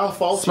it. So I don't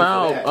fault you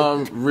for that.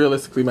 Smile,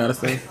 realistically,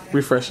 Madison.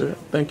 Refresh it.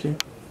 Thank you.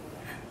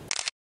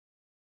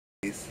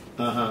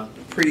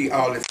 Pretty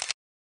all this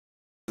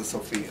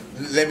Sophia.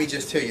 Let me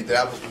just tell you that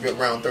I was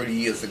around 30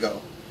 years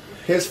ago.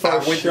 His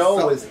first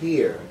show was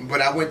here.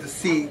 But I went to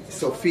see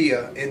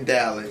Sophia in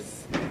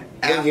Dallas.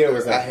 What year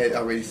was that? I had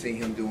already seen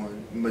him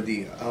doing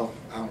Medea. Oh,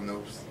 I don't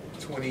know,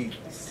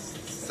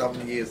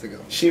 20-something years ago.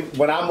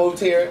 When I moved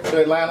here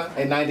to Atlanta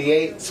in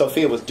 '98,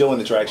 Sophia was doing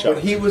the drag show.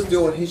 But he was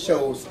doing his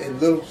shows in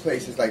little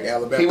places like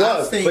Alabama. He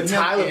was, but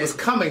Tyler was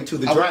coming to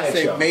the drag show. I would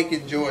say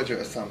Macon,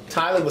 Georgia or something.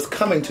 Tyler was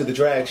coming to the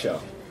drag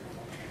show.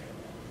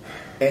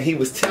 And he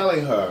was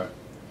telling her,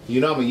 you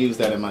know I'm going to use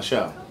that in my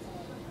show.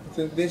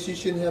 So then she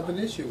shouldn't have an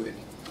issue with it.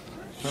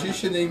 She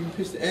shouldn't even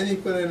pitch and he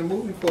put her in a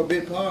movie for a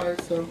bit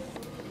part, so.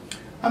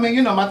 I mean,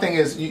 you know, my thing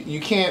is you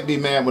can't be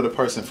mad with a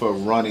person for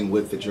running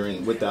with the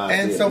dream, with the idea.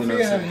 And Sophia you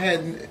know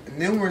had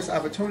numerous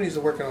opportunities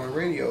of working on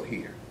radio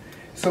here.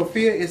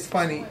 Sophia is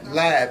funny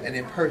live and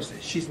in person.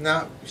 She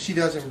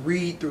doesn't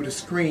read through the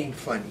screen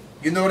funny.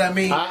 You know what I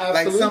mean?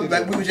 Like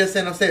we were just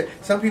saying upstairs,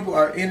 some people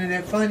are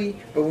internet funny,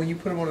 but when you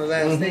put them on the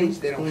last stage,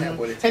 they don't have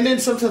what it takes. And then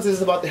sometimes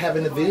it's about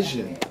having the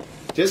vision.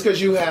 Just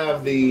because you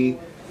have the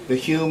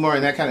humor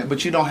and that kind of,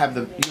 but you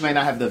may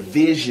not have the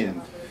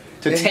vision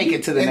to take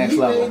it to the next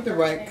level. He made the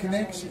right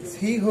connections.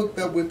 He hooked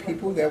up with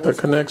people that was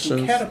going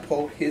to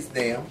catapult his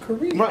damn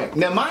career. Right.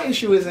 Now, my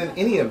issue isn't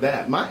any of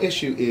that. My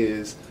issue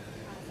is,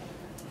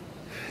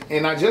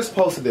 and I just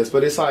posted this,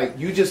 but it's like,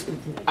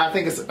 I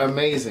think it's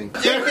amazing.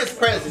 Yeah, his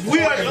presence.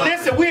 We're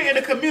in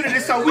the community,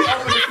 so we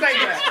open to say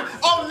that.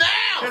 Oh, now!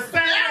 Now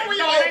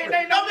we open.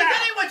 No, but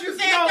that ain't what you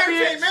said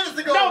 13 minutes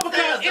ago. No,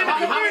 because in the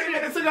community,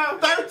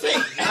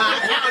 13.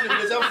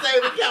 I'm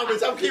saving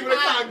cameras. I'm keeping the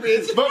clock,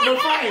 bitch. But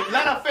fine,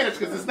 let her finish,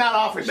 because it's not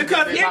offered.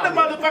 Because in the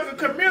motherfucking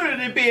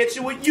community, bitch,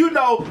 you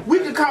know, we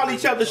can call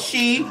each other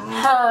she,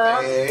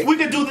 her. Fag. We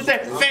can do the thing.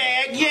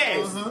 Fag,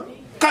 yes.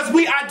 Because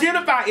we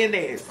identify in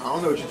this. I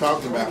don't know what you're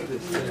talking about.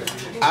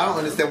 I don't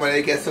understand why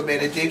they get so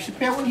mad at Dave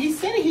Chappelle when he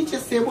said it. He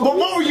just said, well, but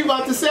what were you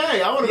about to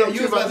say? I want to know what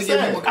you were about to say.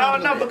 I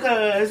don't know,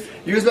 because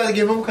you was about to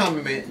give him a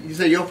compliment. You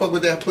said you don't fuck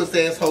with that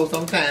pussy ass hoe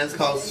sometimes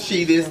because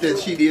she this, that,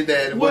 she did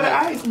that. What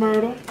ice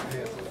murder?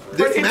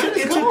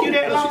 It took you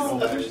that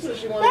long.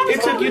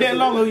 It took you that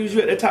long, or you was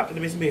at the top of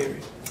the Miss Mary?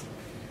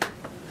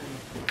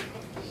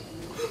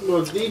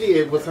 Well,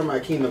 Didi was talking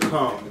about Kingdom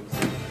Come,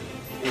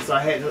 and so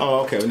I had to.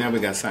 Oh, okay. Well, now we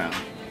got sound.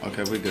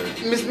 Okay, we're good.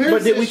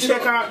 But did we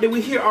check out? Did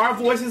we hear our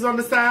voices on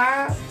the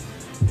side?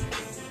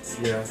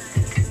 Yeah.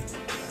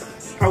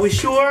 Are we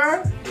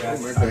sure? Yeah,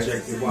 I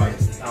checked it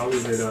once. I'll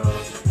leave it.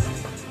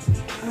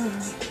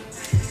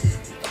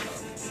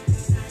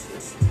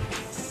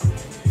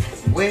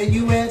 Where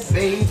you at,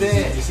 baby?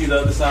 You see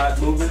the other side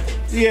moving?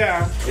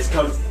 Yeah.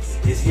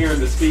 It's hearing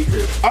the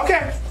speakers.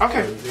 Okay.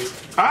 Okay.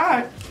 All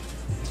right.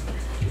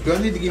 Do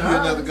I need to give you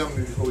another gummy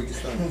before we get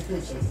started?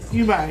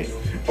 You might.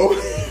 Oh,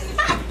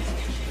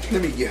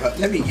 let me get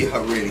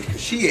her ready. Cause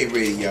she ain't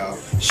ready, y'all.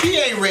 She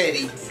ain't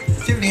ready.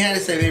 Tiffany had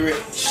to say they ready.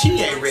 She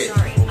ain't ready.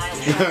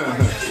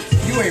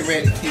 You ain't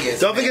ready, TS.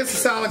 Don't forget to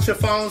silence your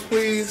phones,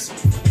 please.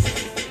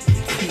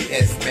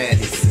 TS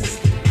Madison.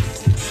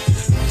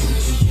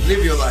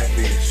 Live your life,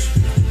 bitch.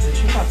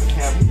 You have to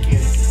have me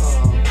get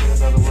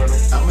another word.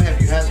 I'm gonna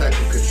have you have to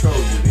control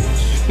you,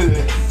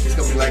 bitch. It's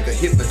gonna be like a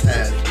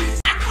hypnotized bitch.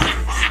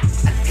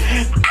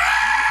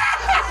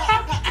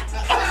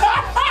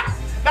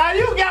 Now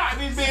you got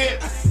me, bitch.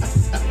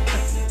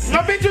 No,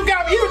 bitch, you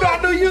got me. Even though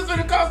I knew you was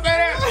gonna come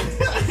there.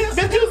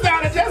 Bitch, you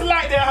sounded just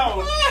like that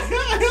hoe.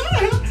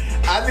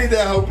 I need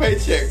that whole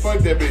paycheck. Fuck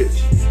that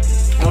bitch.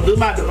 Don't do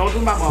my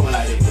mama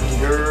like that.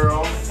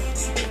 Girl,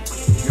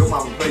 your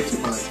mama play too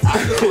much.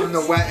 I just wanna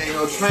know why ain't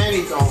no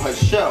trannies on her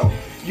show.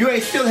 You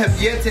ain't still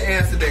have yet to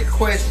answer that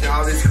question.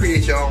 All this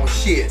create your own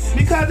shit.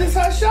 Because it's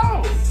her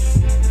show.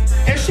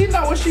 And she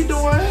know what she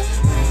doing.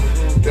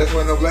 That's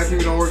why no black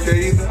people don't work there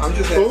either. I'm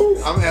just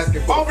asking. I'm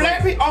asking for Oh,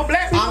 black people I'm work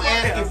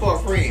asking there. for a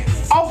friend.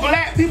 Oh,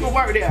 black people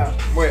work there.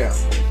 Where?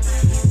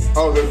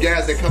 Oh, the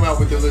guys that come out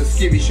with the little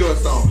skivvy short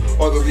song.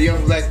 Or the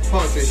young black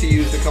punks that she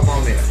used to come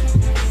on there.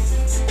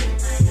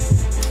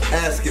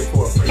 Asking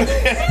for a friend.